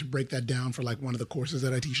would love to break that down for like one of the courses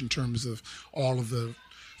that I teach in terms of all of the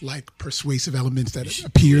like persuasive elements that should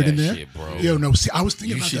appeared do in that there. shit, bro. No, see, I was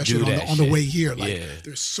thinking You about should that do shit that on the way shit. here. Like, Yeah.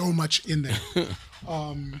 there's so much in there.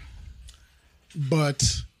 But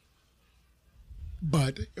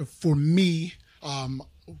for me,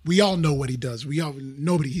 we all know what he does.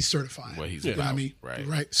 He's certified. What he's You know what I about, mean?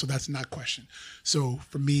 right. So that's not question. So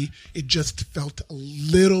for me, it just felt a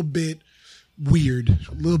little bit weird,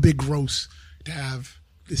 a little bit gross to have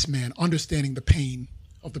this man understanding the pain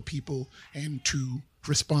of the people and to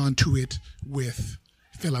respond to it with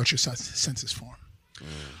fill out your census form.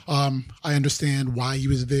 I understand why he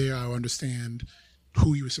was there. I understand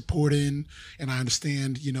who he was supporting, and I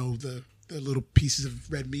understand, the little pieces of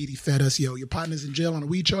red meat he fed us. Yo, your partner's in jail on a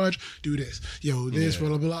weed charge. Do this. Yo, this, blah,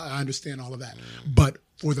 blah, blah. I understand all of that. But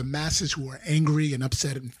for the masses who are angry and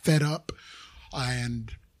upset and fed up,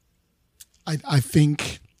 and I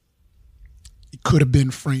think it could have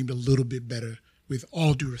been framed a little bit better, with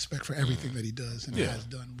all due respect for everything that he does and has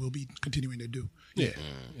done, will be continuing to do. Yeah,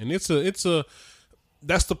 and it's a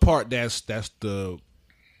that's the part that's the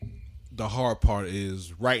hard part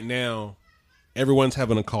is right now. Everyone's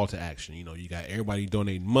having a call to action. You got everybody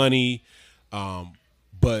donating money,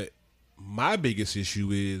 but my biggest issue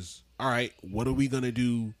is, all right, what are we gonna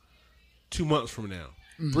do 2 months from now,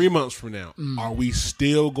 3 months from now? Are we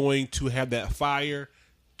still going to have that fire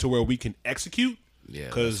to where we can execute?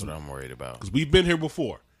 Yeah, that's what I'm worried about. Because we've been here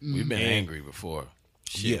before. We've been angry before.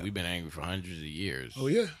 Yeah. We've been angry for hundreds of years. Oh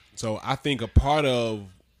yeah. So I think a part of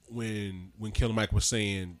when Killer Mike was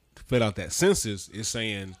saying fill out that census is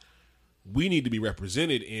saying we need to be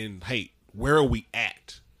represented in, hey, where are we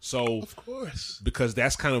at? So Of course. because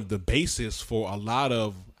that's kind of the basis for a lot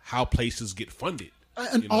of how places get funded.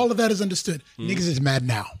 And all of that is understood. Niggas is mad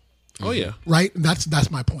now. Oh yeah. Right?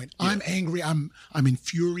 That's my point. I'm angry. I'm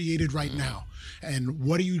infuriated right now. And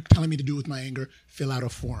what are you telling me to do with my anger? Fill out a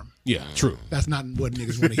form. Yeah, true. That's not what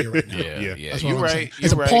niggas want to hear right now. Yeah. That's what You're I'm right. saying. You're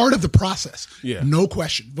It's a right. part of the process. Yeah. No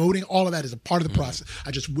question. Voting, all of that is a part of the process. I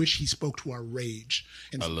just wish he spoke to our rage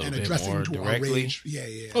and little bit addressed more it to our directly. rage.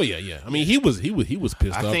 Yeah. Oh yeah. I mean, he was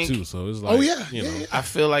pissed I off think- too. So it's like, yeah. I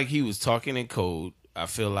feel like he was talking in code. I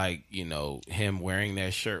feel like, him wearing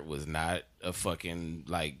that shirt was not a fucking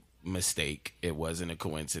mistake. It wasn't a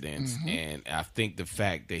coincidence. And I think the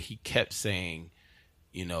fact that he kept saying,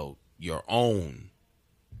 your own,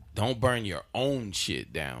 don't burn your own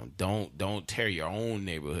shit down. Don't tear your own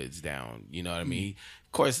neighborhoods down. You know what I mean?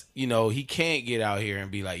 Of course, he can't get out here and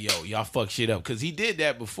be like, yo, y'all fuck shit up. Because he did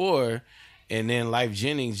that before. And then Life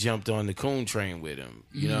Jennings jumped on the coon train with him.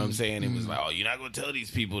 You know what I'm saying? It was like, oh, you're not going to tell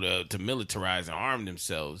these people to militarize and arm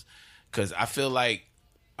themselves. Because I feel like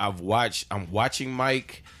I'm watching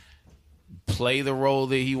Mike play the role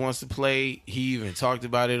that he wants to play. He even talked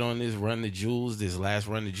about it on this last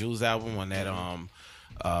Run the Jewels album, on that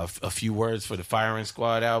A Few Words for the Firing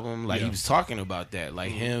Squad album. He was talking about that.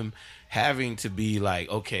 Him having to be like,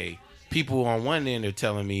 okay, people on one end are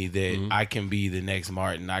telling me that I can be the next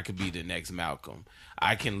Martin, I could be the next Malcolm,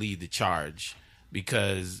 I can lead the charge,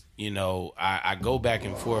 because I go back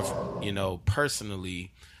and forth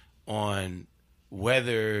personally on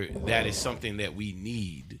whether that is something that we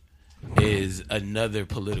need, is another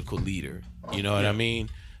political leader. You know what I mean?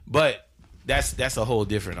 But that's a whole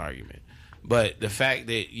different argument. But the fact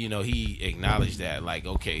that, he acknowledged that,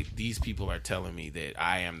 okay, these people are telling me that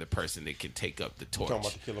I am the person that can take up the torch. Talking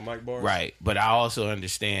about the Killer Mike bars? Right. But I also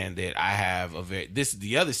understand that I have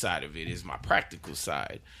the other side of it is my practical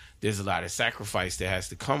side. There's a lot of sacrifice that has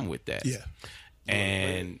to come with that. Yeah.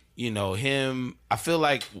 And, him, I feel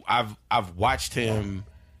like I've watched him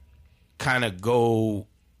kind of go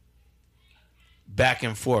back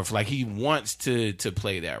and forth. He wants to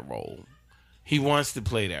play that role. He wants to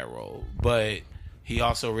play that role, but he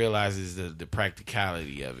also realizes the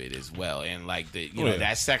practicality of it as well. And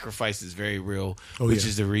that sacrifice is very real, which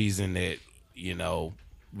is the reason that,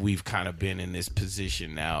 we've kind of been in this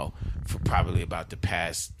position now for probably about the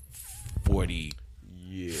past 40,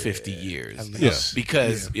 50 years. Yes.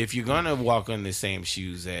 Because if you're going to walk on the same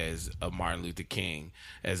shoes as a Martin Luther King,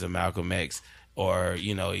 as a Malcolm X, or,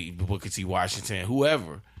 Booker T. Washington,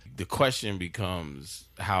 whoever, the question becomes,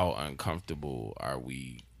 how uncomfortable are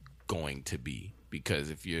we going to be? Because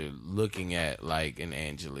if you're looking at an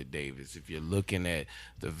Angela Davis, if you're looking at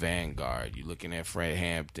the Vanguard, you're looking at Fred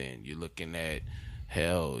Hampton, you're looking at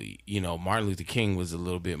Martin Luther King was a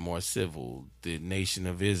little bit more civil. The Nation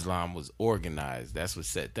of Islam was organized. That's what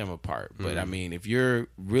set them apart. But I mean, if you're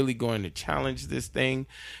really going to challenge this thing,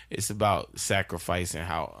 it's about sacrificing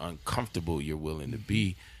how uncomfortable you're willing to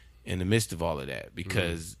be in the midst of all of that.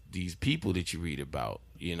 Because these people that you read about,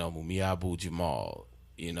 Mumia Abu-Jamal,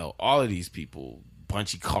 all of these people,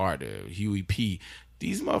 Bunchy Carter, Huey P.,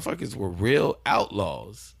 these motherfuckers were real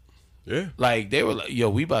outlaws. Yeah. They were like, yo,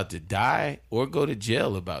 we about to die or go to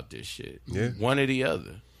jail about this shit. Yeah. One or the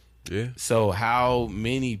other. Yeah. So how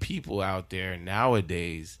many people out there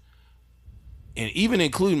nowadays, and even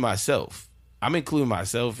including myself, I'm including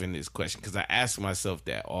myself in this question because I ask myself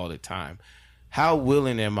that all the time. How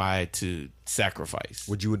willing am I to sacrifice?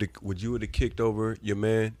 Would you have kicked over your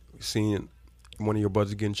man seeing one of your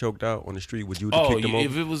brothers getting choked out on the street? Would you have kicked him over?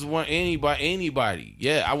 If it was anybody,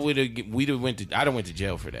 yeah, I would have. I'd have went to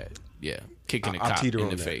jail for that. Yeah, kicking a cop in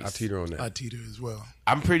the face. I teeter on that. I teeter as well.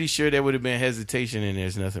 I'm pretty sure there would have been hesitation, and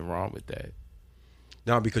there's nothing wrong with that.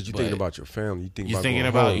 No, because you're thinking But about your family. You're You're thinking going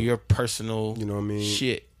about home. your personal, You know what I mean?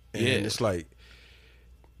 shit. And Yeah, it's like,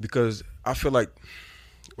 because I feel like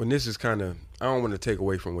when this is kind of, I don't want to take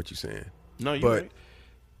away from what you're saying, no, you're but right.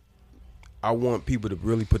 I want people to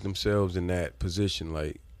really put themselves in that position.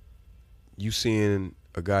 Like, you seeing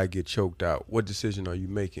a guy get choked out, what decision are you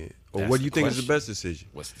making? Or That's what do you the think is the question. best decision?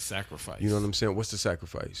 What's the sacrifice? You know what I'm saying? What's the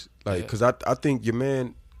sacrifice? Like, Yeah. because I think your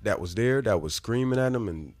man that was there, that was screaming at him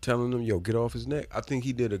and telling him, yo, get off his neck, I think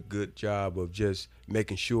he did a good job of just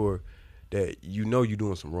making sure that you know you're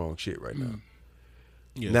doing some wrong shit right now.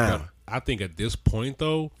 Yeah, Now. but I think at this point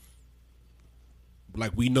though,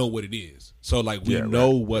 like we know what it is. So like we Yeah,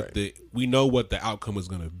 know right, what right. we know what the outcome is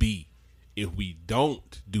going to be if we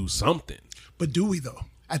don't do something. But do we though?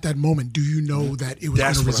 At that moment, do you know that it was going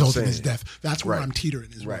That's to what I'm result in his saying. death? That's where Right. I'm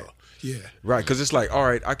teetering as Right. well. Yeah. Right, because it's like, all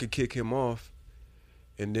right, I could kick him off,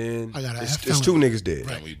 and then I gotta it's have two felony. niggas dead.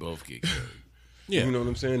 Right. And we both get killed. Yeah. You know what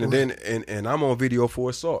I'm saying? And then and I'm on video for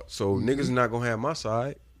assault, so niggas not gonna have my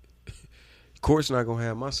side. Court's not gonna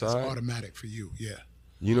have my It's side. automatic for you. Yeah.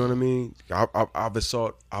 You know what I mean? I've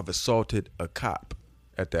assaulted a cop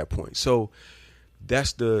at that point. So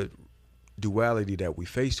that's the duality that we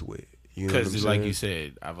faced with. You know what I'm Because, saying? like you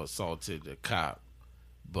said, I've assaulted a cop,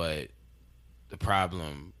 but the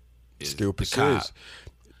problem is Still the cop. persists.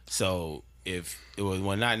 So if it was,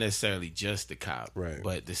 well, not necessarily just the cop, Right.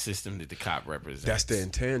 but the system that the cop represents. That's the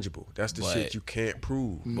intangible. That's the But- shit you can't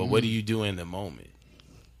prove. But what do you do in the moment?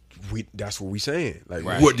 That's what we saying. Like,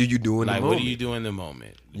 Right. what do you do in Like, the moment? what do you do in the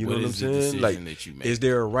moment? You What know what I'm is the saying? decision Like, that you make? is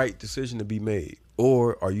there a right decision to be made,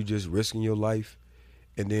 or are you just risking your life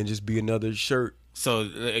and then just be another shirt, So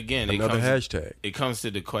again, another hashtag? It comes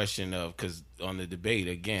to the question of, because on the debate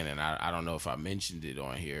again, and I don't know if I mentioned it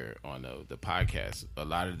on here on the podcast, a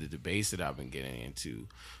lot of the debates that I've been getting into,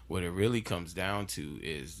 what it really comes down to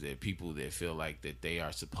is that people that feel like that they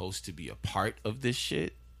are supposed to be a part of this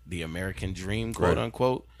shit, the American dream, quote Right.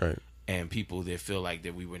 unquote, Right. and people that feel like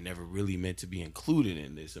that we were never really meant to be included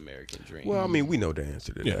in this American dream. Well, I mean, we know the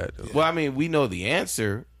answer to Yeah. that. Though. Well, I mean, we know the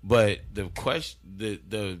answer, but the question,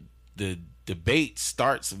 the debate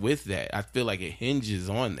starts with that. I feel like it hinges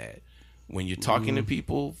on that. When you're talking to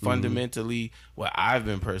people, fundamentally, what I've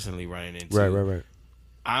been personally running into, Right.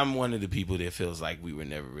 I'm one of the people that feels like we were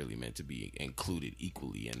never really meant to be included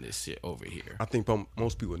equally in this shit over here. I think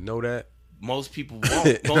most people know that. Most people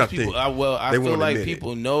won't. Most people, I they feel won't like admit it.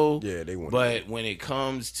 people know. Yeah, they won't But admit it. when it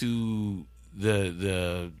comes to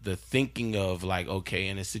the thinking of like, okay,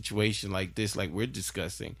 in a situation like this, like we're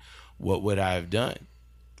discussing, what would I have done?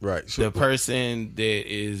 Right. So, The person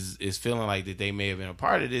that is feeling like that they may have been a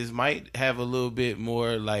part of this might have a little bit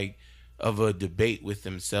more like of a debate with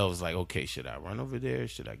themselves, like, okay, should I run over there?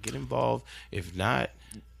 Should I get involved? If not,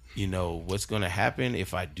 you know, what's going to happen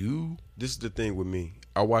if I do? this is the thing with me.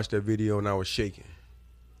 I watched that video and I was shaking.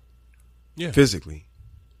 Yeah. Physically.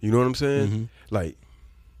 You know what I'm saying? Mm-hmm. Like,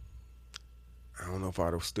 I don't know if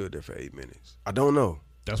I'd have stood there for 8 minutes. I don't know.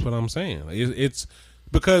 That's what I'm saying. Like, it's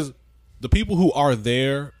because the people who are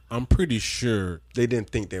there, I'm pretty sure. They didn't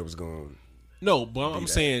think they was going. No, but I'm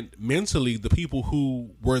saying mentally, the people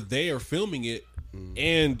who were there filming it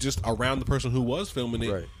and just around the person who was filming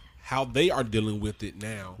it, Right. how they are dealing with it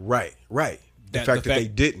now. Right. The That- fact the that they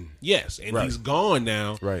fact- didn't. Yes, and Right. he's gone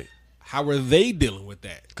now. Right. How are they dealing with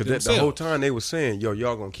that? Because the themselves? whole time they was saying, yo,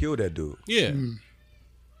 y'all gonna kill that dude. Yeah.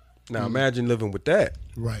 Now imagine living with that.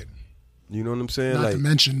 Right. You know what I'm saying? Not like, to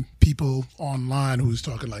mention people online who's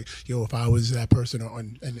talking like, "Yo, if I was that person,"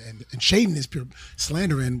 and shading is pure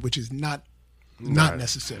slandering, which is not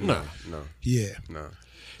necessary. No. Yeah. No.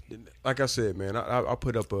 Like I said, man, I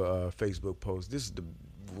put up a Facebook post. This is the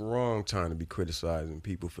wrong time to be criticizing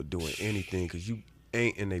people for doing anything because you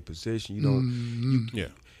ain't in a position. You don't. Yeah.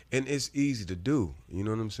 And it's easy to do. You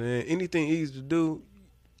know what I'm saying? Anything easy to do,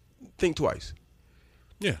 think twice.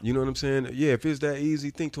 Yeah. You know what I'm saying? Yeah, if it's that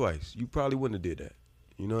easy, think twice. You probably wouldn't have did that.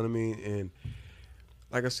 You know what I mean? And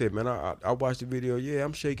like I said, man, I watched the video. Yeah,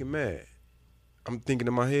 I'm shaking mad. I'm thinking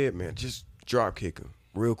in my head, man, just drop kick him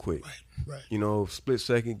real quick. Right. You know, split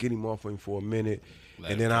second, get him off him for a minute,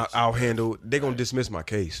 Let and him then catch I'll his handle. They're gonna dismiss my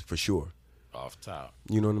case for sure. Off top.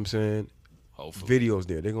 You know what I'm saying? Hopefully. videos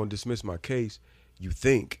there. They're gonna dismiss my case. You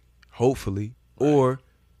think, hopefully, or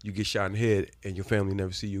you get shot in the head and your family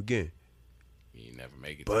never see you again. You never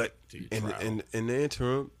make it But to your in, trial. in the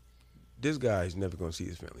interim, this guy is never gonna see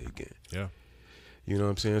his family again. Yeah. You know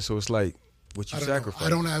what I'm saying? So it's like what you I don't know. sacrifice. I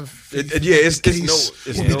don't have faith yeah, that it's the no, case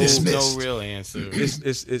it's will be no, dismissed. No real answer.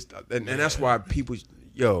 it's and that's why people,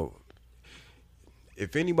 yo,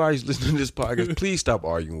 if anybody's listening to this podcast, please stop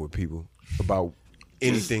arguing with people about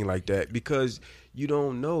anything like that because you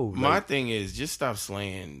don't know. My Like, thing is just stop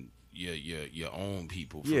slaying your own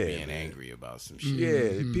people for Yeah, being man. angry about some shit.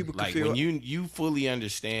 yeah, people can Like feel when you fully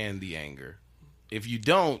understand the anger. If you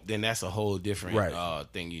don't, then that's a whole different Right.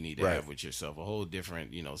 thing you need to Right. have with yourself. A whole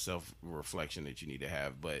different, self reflection that you need to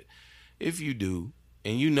have. But if you do,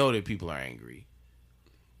 and you know that people are angry,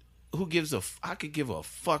 who gives a? I could give a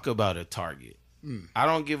fuck about a Target. I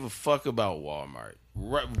don't give a fuck about Walmart.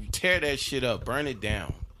 Tear that shit up, burn it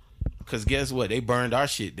down. Because guess what? They burned our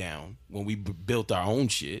shit down when we built our own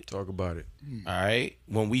shit. talk about it. All right?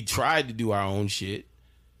 When we tried to do our own shit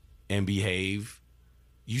and behave,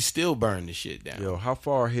 you still burn the shit down. Yo, how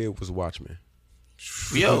far ahead was Watchmen?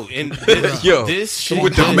 Yo, and this, Yo, this shit,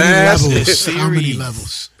 with the How mask, many this levels? How many series,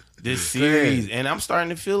 levels? this series, and I'm starting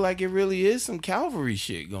to feel like it really is some Calvary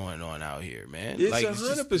shit going on out here, man. It's Like it's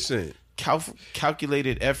just 100%.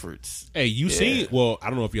 calculated efforts. Hey, you seen? Well, I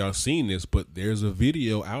don't know if y'all seen this, but there's a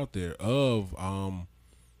video out there of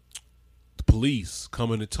the police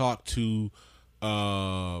coming to talk to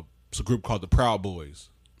it's a group called the Proud Boys,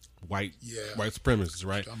 white supremacists,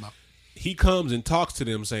 right? Talking about- He comes and talks to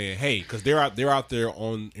them, saying, "Hey," because they're out there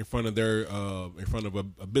in front of a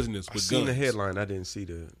business I with seen guns. the headline. I didn't see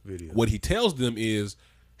the video. What he tells them is,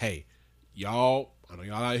 "Hey, y'all, I know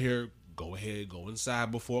y'all out here. Go ahead, go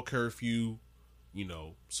inside before curfew.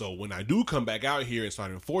 So when I do come back out here and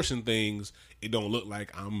start enforcing things, it don't look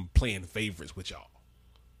like I'm playing favorites with y'all."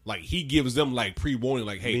 Like he gives them like pre-warning,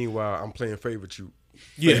 like, "Hey, Meanwhile, I'm playing favorites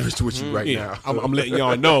with you right yeah, now. I'm letting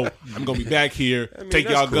y'all know I'm gonna be back here. I mean, take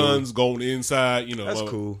that's y'all cool. guns, go on the inside. That's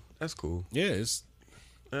cool. That's cool. Yeah, it's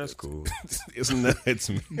That's cool. it's nuts,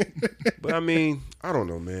 man. But I mean, I don't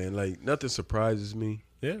know, man. Like nothing surprises me.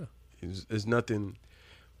 Yeah, It's nothing.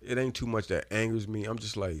 It ain't too much that angers me. I'm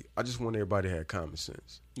just like, I just want everybody to have common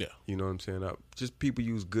sense. yeah. You know what I'm saying? Just people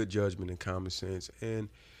use good judgment and common sense, and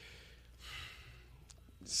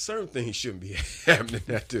certain things shouldn't be happening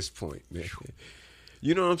at this point, man.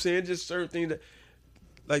 You know what I'm saying? Just certain things that,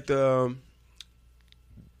 like the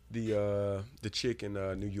chick in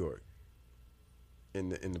New York in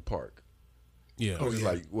the park. Yeah.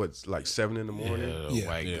 It was like 7 in the morning. The Yeah.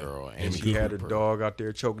 white Yeah. girl, And Amy she had her Cooper. dog out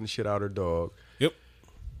there choking the shit out of her dog, Yep.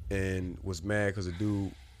 and was mad because a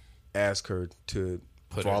dude asked her to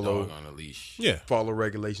Put her follow dog on a leash. Yeah. follow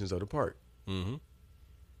regulations of the park Mm-hmm.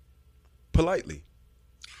 politely.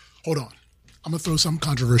 Hold on. I'm gonna throw something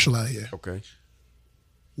controversial out here. Okay.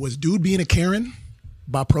 Was dude being a Karen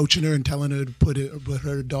by approaching her and telling her to put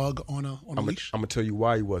her dog on a I'm leash? gonna tell you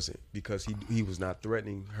why he wasn't, because he was not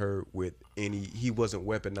threatening her with any. He wasn't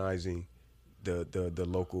weaponizing the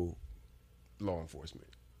local law enforcement.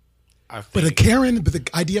 But the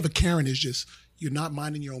idea of a Karen is just you're not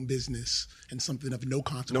minding your own business and something of no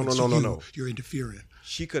consequence. No, to you, no. You're interfering.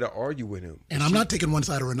 She could have argued with him, And I'm not taking one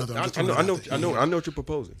side or another. I'm just I know, throwing I it know, out there. I know what you're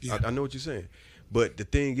proposing. Yeah. I know what you're saying, but the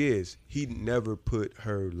thing is, he never put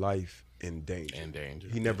her life in danger.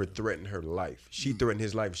 He never threatened her life. She threatened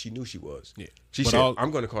his life. She knew she was. Yeah. She But said, "I'm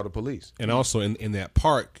going to call the police." And also in that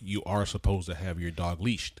park, you are supposed to have your dog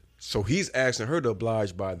leashed. So he's asking her to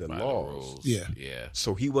oblige by the By the laws. rules. Yeah. Yeah.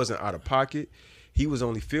 So he wasn't out of pocket. He was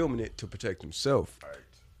only filming it to protect himself.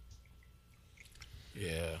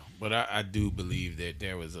 Yeah, but I do believe that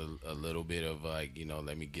there was a little bit of like,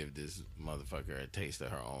 let me give this motherfucker a taste of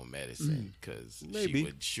her own medicine, because she Maybe.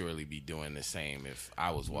 would surely be doing the same if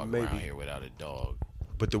I was walking Maybe. around here without a dog.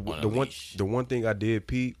 But the On a leash. one thing I did,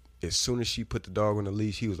 Pete, as soon as she put the dog on the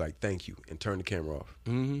leash, he was like, "Thank you," and turned the camera off.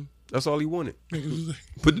 Mm-hmm. That's all he wanted.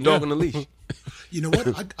 Put the dog on the leash. You know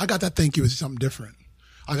what? I got that thank you as something different.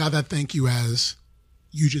 I got that thank you as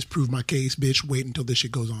you just proved my case, bitch. Wait until this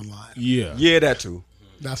shit goes online. Yeah. Yeah, that too.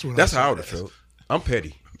 That's what. That's I how I would have felt. I'm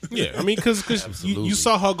petty. Yeah. I mean, because you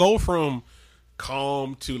saw her go from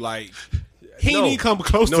calm to like he No. didn't come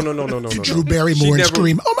close. No, to no. Drew Barrymore She and never-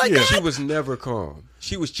 scream, "Oh my god!" She was never calm.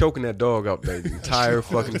 She was choking that dog out the entire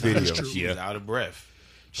fucking video. She was out of breath.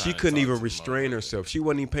 She trying to couldn't talk even to restrain motherfucker. herself. She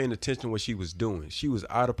wasn't even paying attention to what she was doing. She was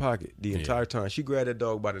out of pocket the entire time. She grabbed that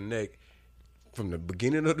dog by the neck from the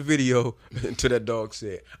beginning of the video until that dog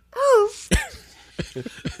said, "Arf."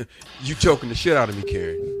 You choking the shit out of me,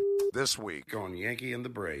 Karen. This week on Yankee and the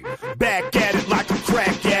Brave. Back at it like a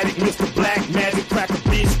crack addict, Mr. Black Magic, crack a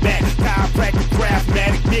bitch back, chiropractic,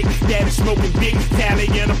 craftmatic, big daddy smoking big Cali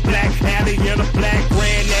in a black alley, in a black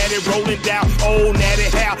granddaddy rolling down old natty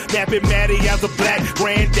how, napping Matty as a black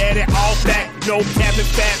granddaddy, all back, no cabin,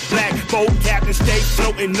 fat black, boat captain, stay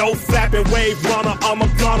floating, no flapping, wave runner, I'm a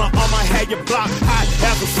gunner, I'ma have your block hot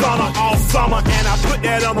as a summer, all summer, and I put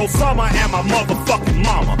that on Osama and my motherfucking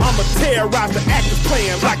mama. I'ma terrorize the actors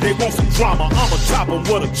playing like they want some drama. I'ma chop 'em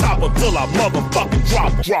with a chopper till I motherfucking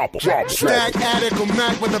drop. Stack addict or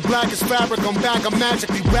Mac with the blackest fabric. I'm back, I'm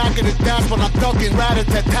magically racking the dash, but I'm ducking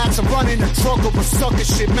rat-a-tat-tats. I'm running the truck over sucker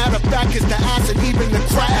shit. Matter of fact, it's the ass and even the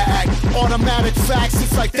crack. Automatic facts,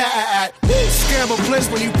 it's like that. Scam of bliss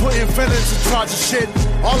when you put in villains in charge of shit.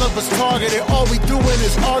 All of us targeted, all we doing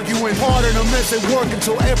is arguing. Harder to miss it work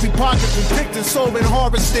until every pocket been picked and sold and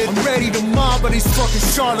harvested. I'm ready to mob, but these fucking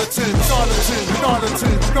charlatans. Charlatan.